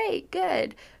 that's great,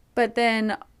 good. But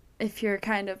then if you're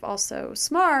kind of also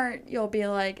smart, you'll be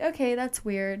like, okay, that's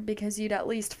weird, because you'd at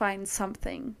least find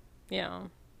something. Yeah.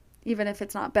 Even if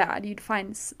it's not bad, you'd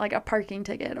find like a parking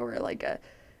ticket or like a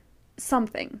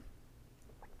something.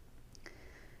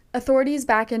 Authorities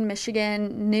back in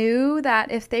Michigan knew that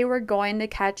if they were going to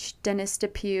catch Dennis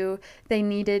Depew, they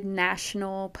needed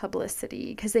national publicity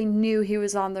because they knew he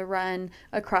was on the run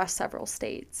across several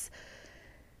states.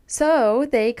 So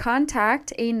they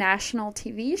contact a national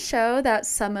TV show that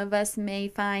some of us may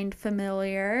find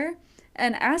familiar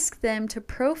and ask them to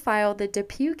profile the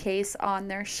Depew case on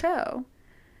their show.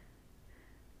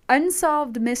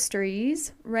 Unsolved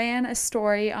Mysteries ran a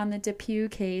story on the Depew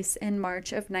case in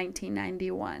March of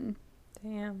 1991.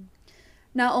 Damn.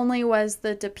 Not only was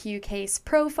the Depew case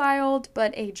profiled,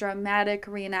 but a dramatic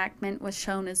reenactment was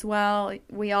shown as well.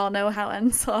 We all know how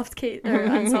Unsolved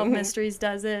Mysteries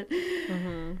does it.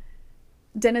 Mm-hmm.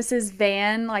 Dennis's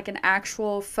van, like an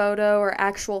actual photo or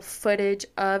actual footage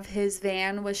of his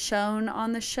van, was shown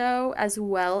on the show, as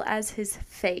well as his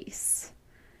face.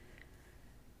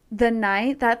 The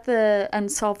night that the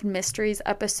Unsolved Mysteries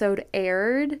episode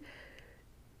aired,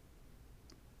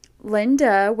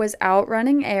 Linda was out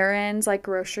running errands, like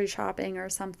grocery shopping or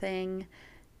something,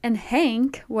 and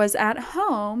Hank was at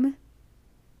home,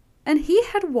 and he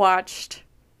had watched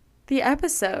the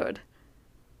episode.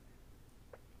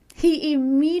 He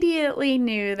immediately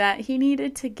knew that he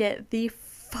needed to get the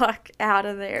fuck out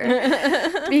of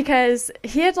there because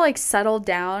he had like settled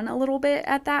down a little bit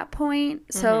at that point.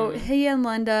 So he and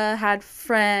Linda had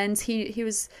friends. He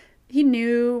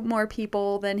knew more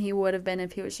people than he would have been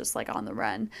if he was just like on the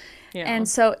run. Yeah. And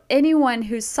so anyone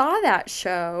who saw that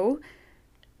show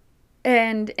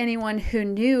and anyone who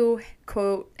knew,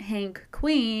 quote, Hank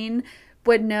Queen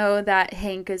would know that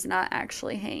Hank is not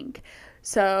actually Hank.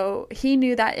 So he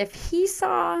knew that if he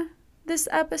saw this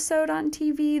episode on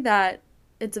TV, that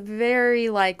it's very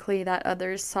likely that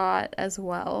others saw it as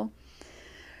well.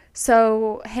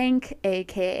 So Hank,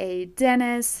 aka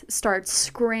Dennis, starts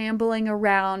scrambling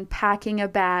around packing a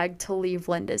bag to leave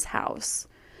Linda's house,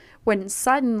 when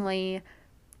suddenly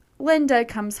Linda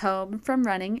comes home from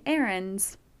running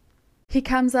errands. He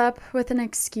comes up with an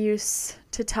excuse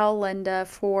to tell Linda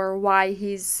for why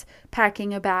he's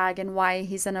packing a bag and why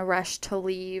he's in a rush to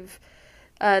leave.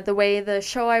 The way the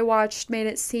show I watched made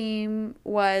it seem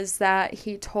was that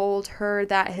he told her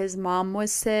that his mom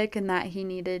was sick and that he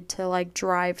needed to like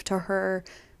drive to her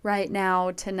right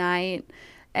now tonight.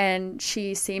 And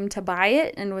she seemed to buy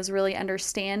it and was really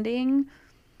understanding.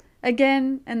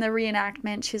 Again, in the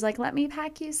reenactment, she's like, let me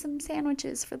pack you some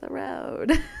sandwiches for the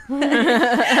road.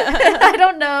 I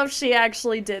don't know if she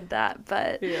actually did that,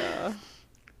 but... Yeah.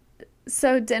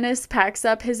 So Dennis packs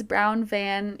up his brown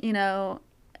van, you know...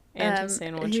 And his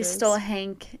sandwiches. He's still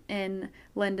Hank in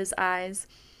Linda's eyes.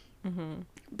 Mm-hmm.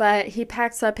 But he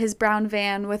packs up his brown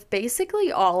van with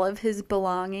basically all of his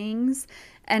belongings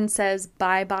and says,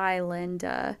 bye-bye,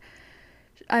 Linda.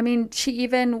 I mean, she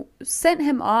even sent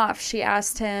him off. She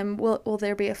asked him, will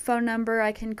there be a phone number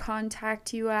I can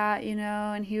contact you at, you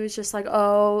know? And he was just like,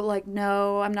 oh, like,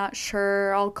 no, I'm not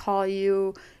sure. I'll call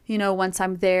you, you know, once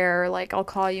I'm there. Like, I'll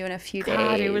call you in a few days.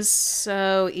 God, it was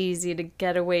so easy to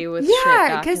get away with shit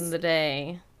back in the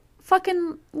day.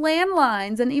 Fucking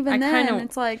landlines. And even then,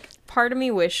 it's like... Part of me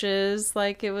wishes,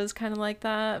 like, it was kind of like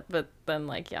that. But then,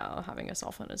 like, yeah, having a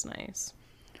cell phone is nice.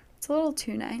 It's a little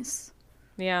too nice.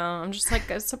 Yeah, I'm just like,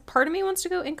 so part of me wants to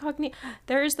go incognito.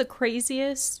 There is the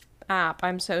craziest app,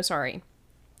 I'm so sorry.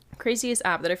 Craziest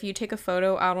app that if you take a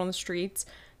photo out on the streets,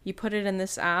 you put it in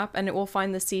this app and it will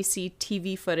find the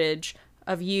CCTV footage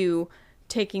of you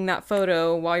taking that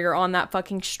photo while you're on that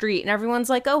fucking street. And everyone's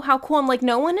like, oh, how cool. I'm like,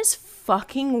 no one is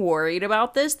fucking worried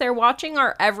about this. They're watching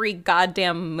our every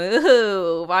goddamn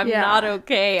move. I'm not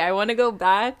okay. I want to go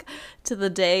back to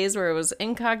the days where it was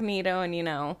incognito and, you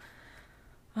know,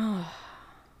 oh.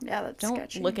 Yeah, that's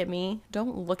sketchy. Don't look at me.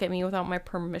 Don't look at me without my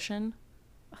permission.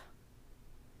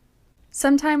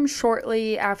 sometime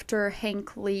shortly after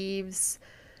Hank leaves,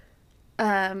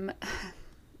 the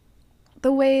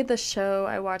way the show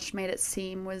I watched made it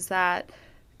seem was that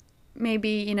maybe,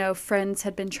 you know, friends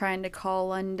had been trying to call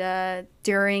Linda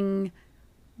during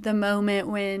the moment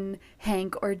when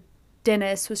Hank or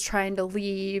Dennis was trying to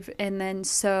leave. And then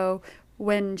so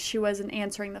when she wasn't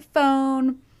answering the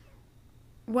phone,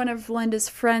 one of Linda's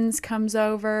friends comes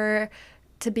over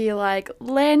to be like,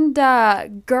 Linda,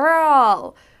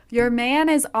 girl, your man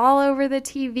is all over the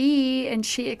TV. And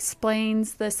she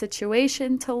explains the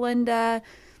situation to Linda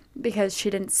because she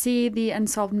didn't see the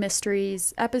Unsolved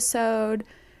Mysteries episode.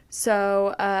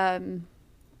 So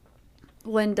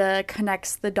Linda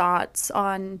connects the dots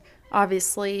on,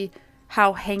 obviously,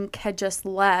 how Hank had just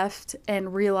left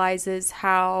and realizes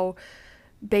how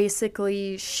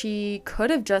basically she could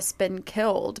have just been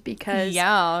killed because...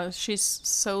 Yeah, she's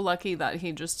so lucky that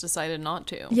he just decided not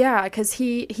to. Yeah, because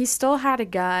he still had a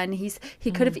gun.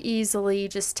 He could have easily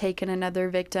just taken another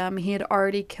victim. He had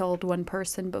already killed one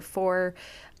person before.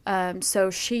 So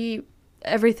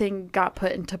everything got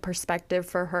put into perspective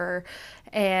for her.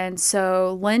 And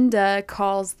so Linda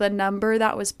calls the number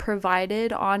that was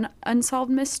provided on Unsolved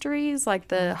Mysteries, like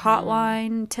the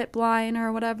hotline, tip line,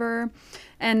 or whatever.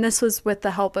 And this was with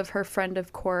the help of her friend,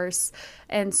 of course.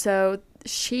 And so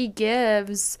she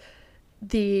gives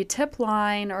the tip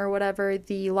line or whatever,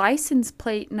 the license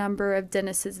plate number of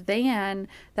Dennis's van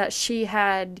that she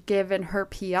had given her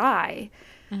PI.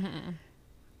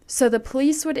 So the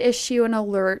police would issue an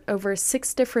alert over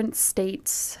 6 different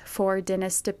states for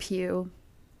Dennis Depew.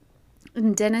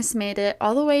 And Dennis made it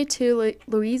all the way to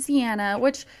Louisiana,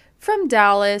 which from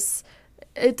Dallas,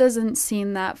 it doesn't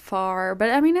seem that far. But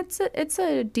I mean, it's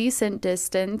a decent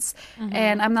distance.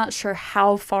 And I'm not sure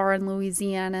how far in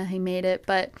Louisiana he made it,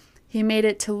 but he made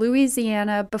it to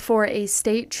Louisiana before a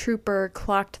state trooper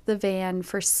clocked the van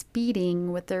for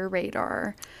speeding with their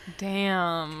radar.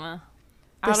 Damn.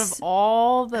 Out of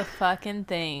all the fucking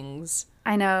things.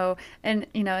 I know. And,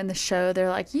 you know, in the show, they're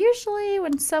like, usually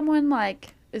when someone,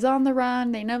 like, is on the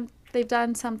run, they know they've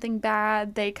done something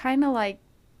bad, they kind of, like,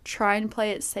 try and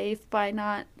play it safe by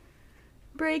not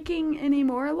breaking any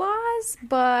more laws.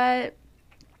 But...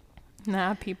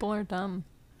 nah, people are dumb.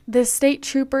 The state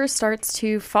trooper starts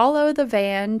to follow the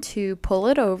van to pull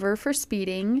it over for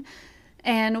speeding.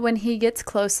 And when he gets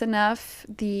close enough,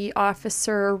 the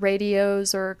officer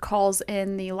radios or calls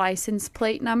in the license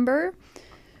plate number,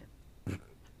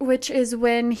 which is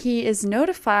when he is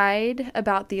notified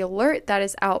about the alert that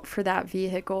is out for that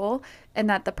vehicle and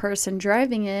that the person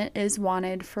driving it is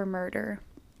wanted for murder.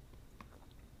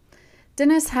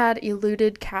 Dennis had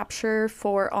eluded capture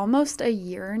for almost a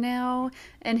year now,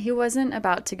 and he wasn't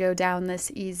about to go down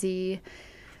this easy.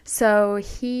 So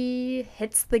he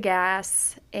hits the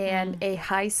gas, and a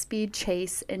high-speed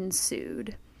chase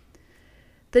ensued.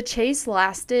 The chase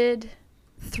lasted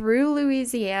through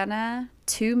Louisiana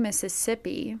to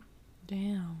Mississippi.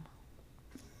 Damn.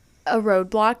 A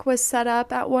roadblock was set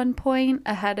up at one point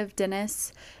ahead of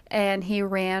Dennis, and he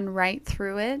ran right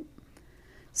through it.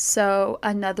 So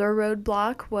another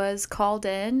roadblock was called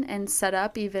in and set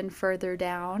up even further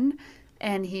down,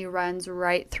 and he runs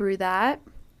right through that.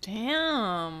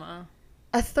 Damn.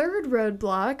 A third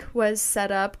roadblock was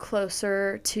set up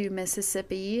closer to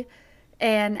Mississippi,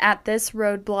 and at this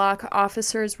roadblock,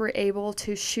 officers were able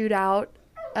to shoot out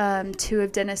 2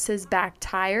 of Dennis's back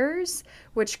tires,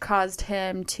 which caused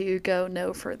him to go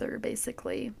no further,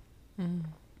 basically.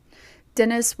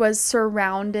 Dennis was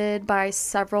surrounded by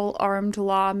several armed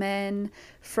lawmen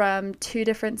from 2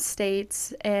 different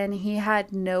states, and he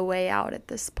had no way out at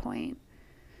this point.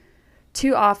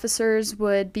 2 officers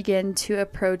would begin to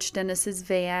approach Dennis's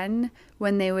van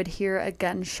when they would hear a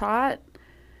gunshot.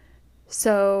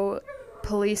 So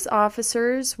police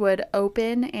officers would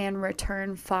open and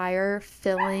return fire,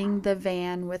 filling the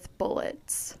van with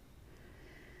bullets.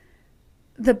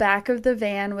 The back of the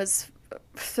van was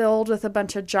filled with a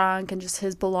bunch of junk and just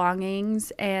his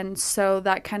belongings, and so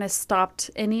that kind of stopped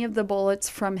any of the bullets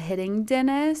from hitting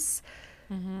Dennis.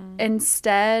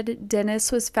 Instead,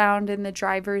 Dennis was found in the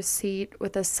driver's seat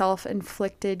with a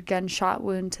self-inflicted gunshot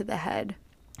wound to the head.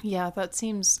 Yeah, that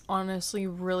seems honestly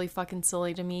really fucking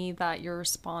silly to me that your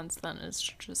response then is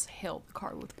to just hail the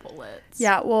car with bullets.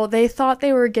 Yeah, well, they thought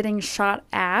they were getting shot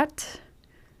at.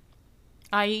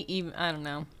 I don't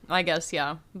know. I guess,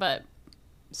 yeah, but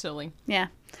silly. Yeah.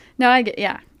 No, I get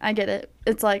it.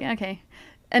 It's like, okay.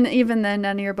 And even then,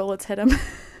 none of your bullets hit him.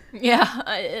 Yeah,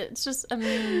 it's just,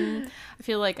 I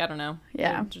feel like, I don't know.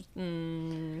 Yeah.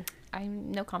 I'm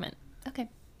no comment. Okay.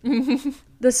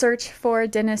 The search for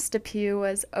Dennis Depew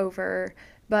was over,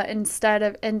 but instead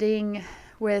of ending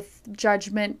with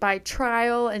judgment by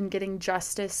trial and getting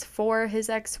justice for his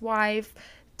ex-wife,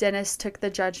 Dennis took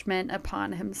the judgment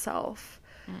upon himself.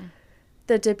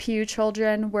 The Depew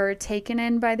children were taken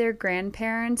in by their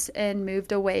grandparents and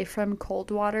moved away from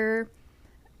Coldwater,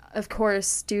 of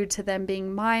course, due to them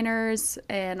being minors,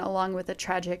 and along with the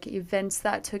tragic events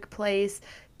that took place.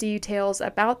 Details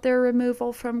about their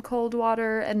removal from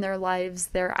Coldwater and their lives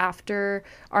thereafter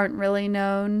aren't really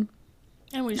known.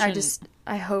 And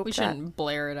I hope we shouldn't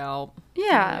blare it out.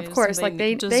 Yeah, anyways. of course. They Like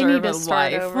they deserve need to a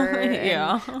start life. over.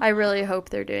 Yeah. I really hope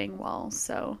they're doing well.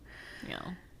 So Yeah.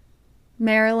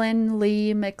 Marilyn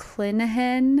Lee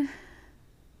McClanahan,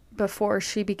 before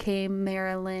she became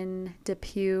Marilyn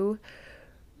Depew,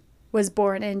 was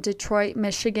born in Detroit,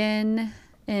 Michigan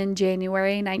in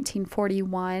January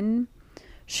 1941.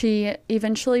 She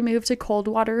eventually moved to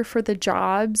Coldwater for the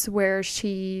jobs where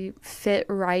she fit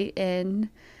right in.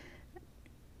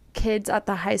 Kids at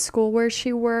the high school where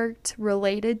she worked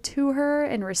related to her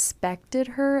and respected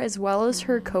her, as well as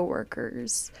her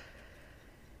coworkers.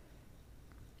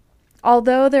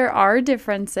 Although there are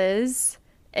differences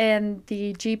and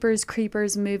the Jeepers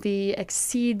Creepers movie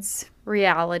exceeds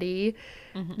reality,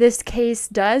 this case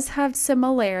does have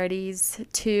similarities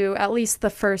to at least the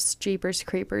first Jeepers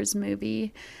Creepers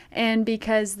movie. And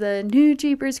because the new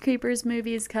Jeepers Creepers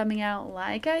movie is coming out,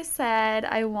 like I said,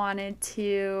 I wanted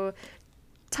to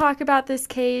talk about this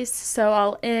case. So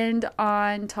I'll end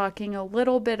on talking a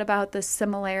little bit about the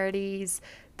similarities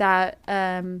that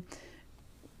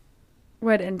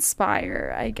would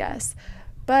inspire, I guess.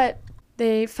 But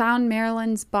they found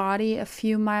Marilyn's body a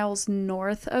few miles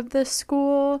north of the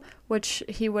school, which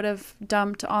he would have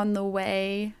dumped on the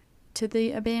way to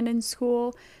the abandoned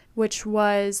school, which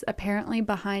was apparently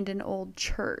behind an old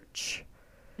church.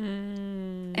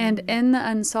 And in the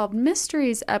Unsolved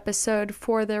Mysteries episode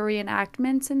for the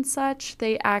reenactments and such,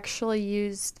 they actually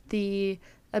used the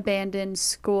abandoned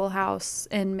schoolhouse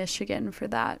in Michigan for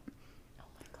that. Oh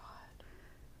my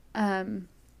God.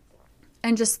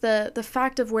 And just the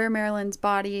fact of where Marilyn's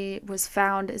body was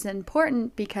found is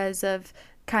important because of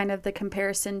kind of the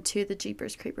comparison to the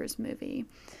Jeepers Creepers movie.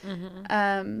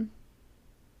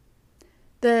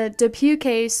 The Depew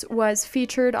case was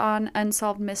featured on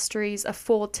Unsolved Mysteries a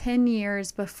full 10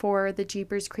 years before the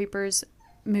Jeepers Creepers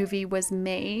movie was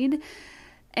made.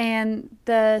 And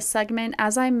the segment,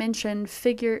 as I mentioned,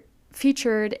 featured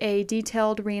a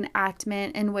detailed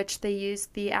reenactment in which they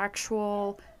used the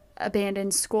actual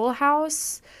abandoned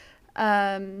schoolhouse.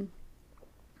 And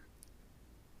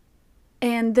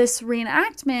this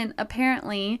reenactment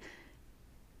apparently,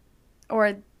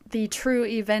 or the true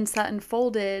events that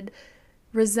unfolded,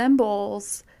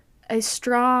 resembles a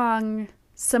strong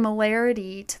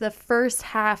similarity to the first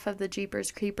half of the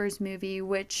Jeepers Creepers movie,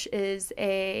 which is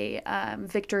a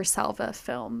Victor Salva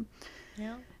film.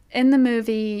 Yeah. In the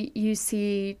movie, you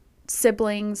see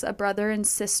siblings, a brother and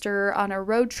sister, on a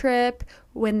road trip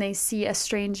when they see a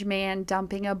strange man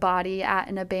dumping a body at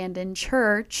an abandoned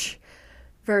church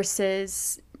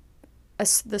versus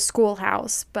the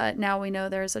schoolhouse. But now we know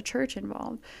there's a church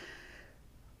involved.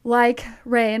 Like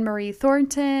Ray and Marie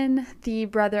Thornton, the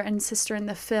brother and sister in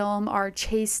the film are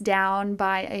chased down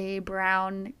by a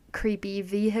brown, creepy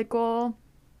vehicle.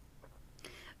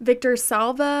 Victor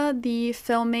Salva, the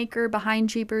filmmaker behind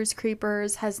Jeepers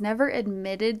Creepers, has never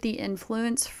admitted the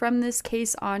influence from this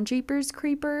case on Jeepers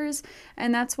Creepers,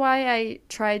 and that's why I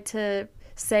tried to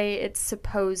say it's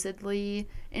supposedly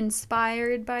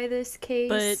inspired by this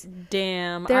case. But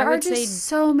damn, there I are would just say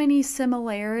so many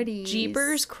similarities.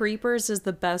 Jeepers Creepers is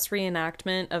the best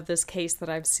reenactment of this case that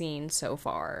I've seen so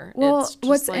far. Well, It's just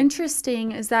what's like,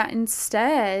 interesting is that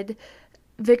instead,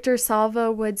 Victor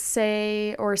Salva would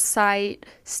say or cite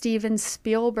Steven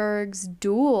Spielberg's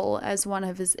Duel as one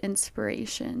of his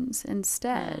inspirations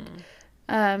instead.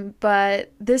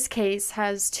 But this case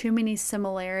has too many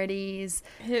similarities.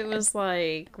 it was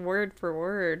like word for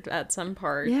word at some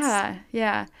parts.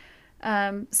 Yeah.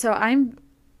 So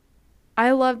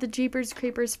I love the Jeepers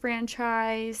Creepers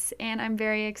franchise, and I'm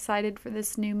very excited for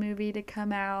this new movie to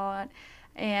come out.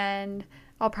 And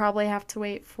I'll probably have to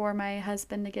wait for my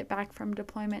husband to get back from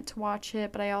deployment to watch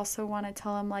it, but I also want to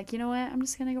tell him, like, you know what? I'm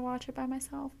just going to go watch it by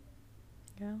myself.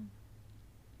 Yeah.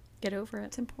 Get over it.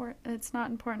 It's important. It's not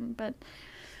important, but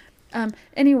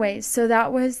anyways, so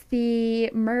that was the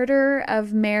murder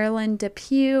of Marilyn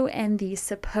Depew and the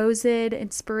supposed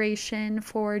inspiration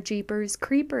for Jeepers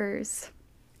Creepers.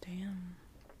 Damn.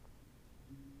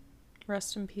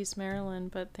 Rest in peace, Marilyn.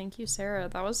 But thank you, Sarah.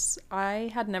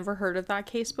 I had never heard of that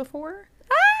case before.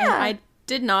 And I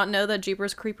did not know that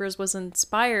Jeepers Creepers was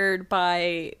inspired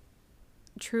by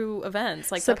true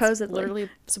events. Like, Supposedly. That's literally,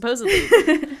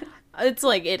 supposedly. It's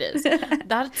like, it is.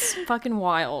 That's fucking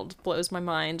wild. Blows my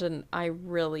mind. And I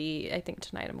think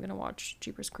tonight I'm going to watch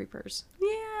Jeepers Creepers.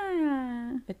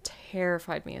 Yeah. It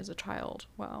terrified me as a child.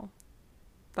 Wow.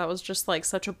 That was just like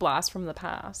such a blast from the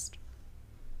past.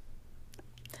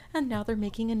 And now they're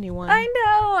making a new one. I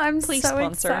know. I'm Please so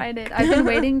sponsor. excited. I've been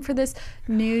waiting for this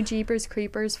new Jeepers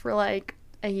Creepers for like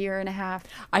a year and a half.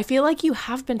 I feel like you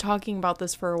have been talking about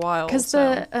this for a while. Because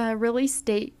the release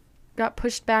date got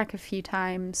pushed back a few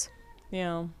times.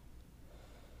 Yeah.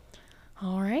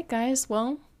 All right, guys.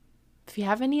 Well, if you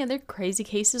have any other crazy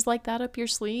cases like that up your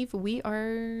sleeve, we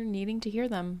are needing to hear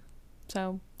them.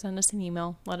 So send us an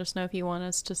email. Let us know if you want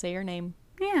us to say your name.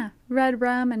 Yeah. Red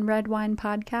Rum and Red Wine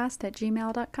Podcast at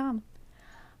gmail.com.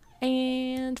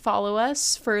 And follow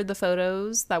us for the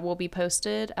photos that will be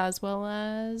posted, as well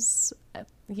as,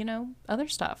 other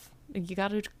stuff. You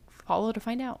got to follow to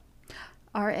find out.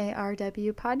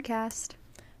 RARW Podcast.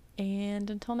 And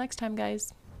until next time,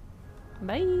 guys.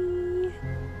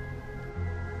 Bye.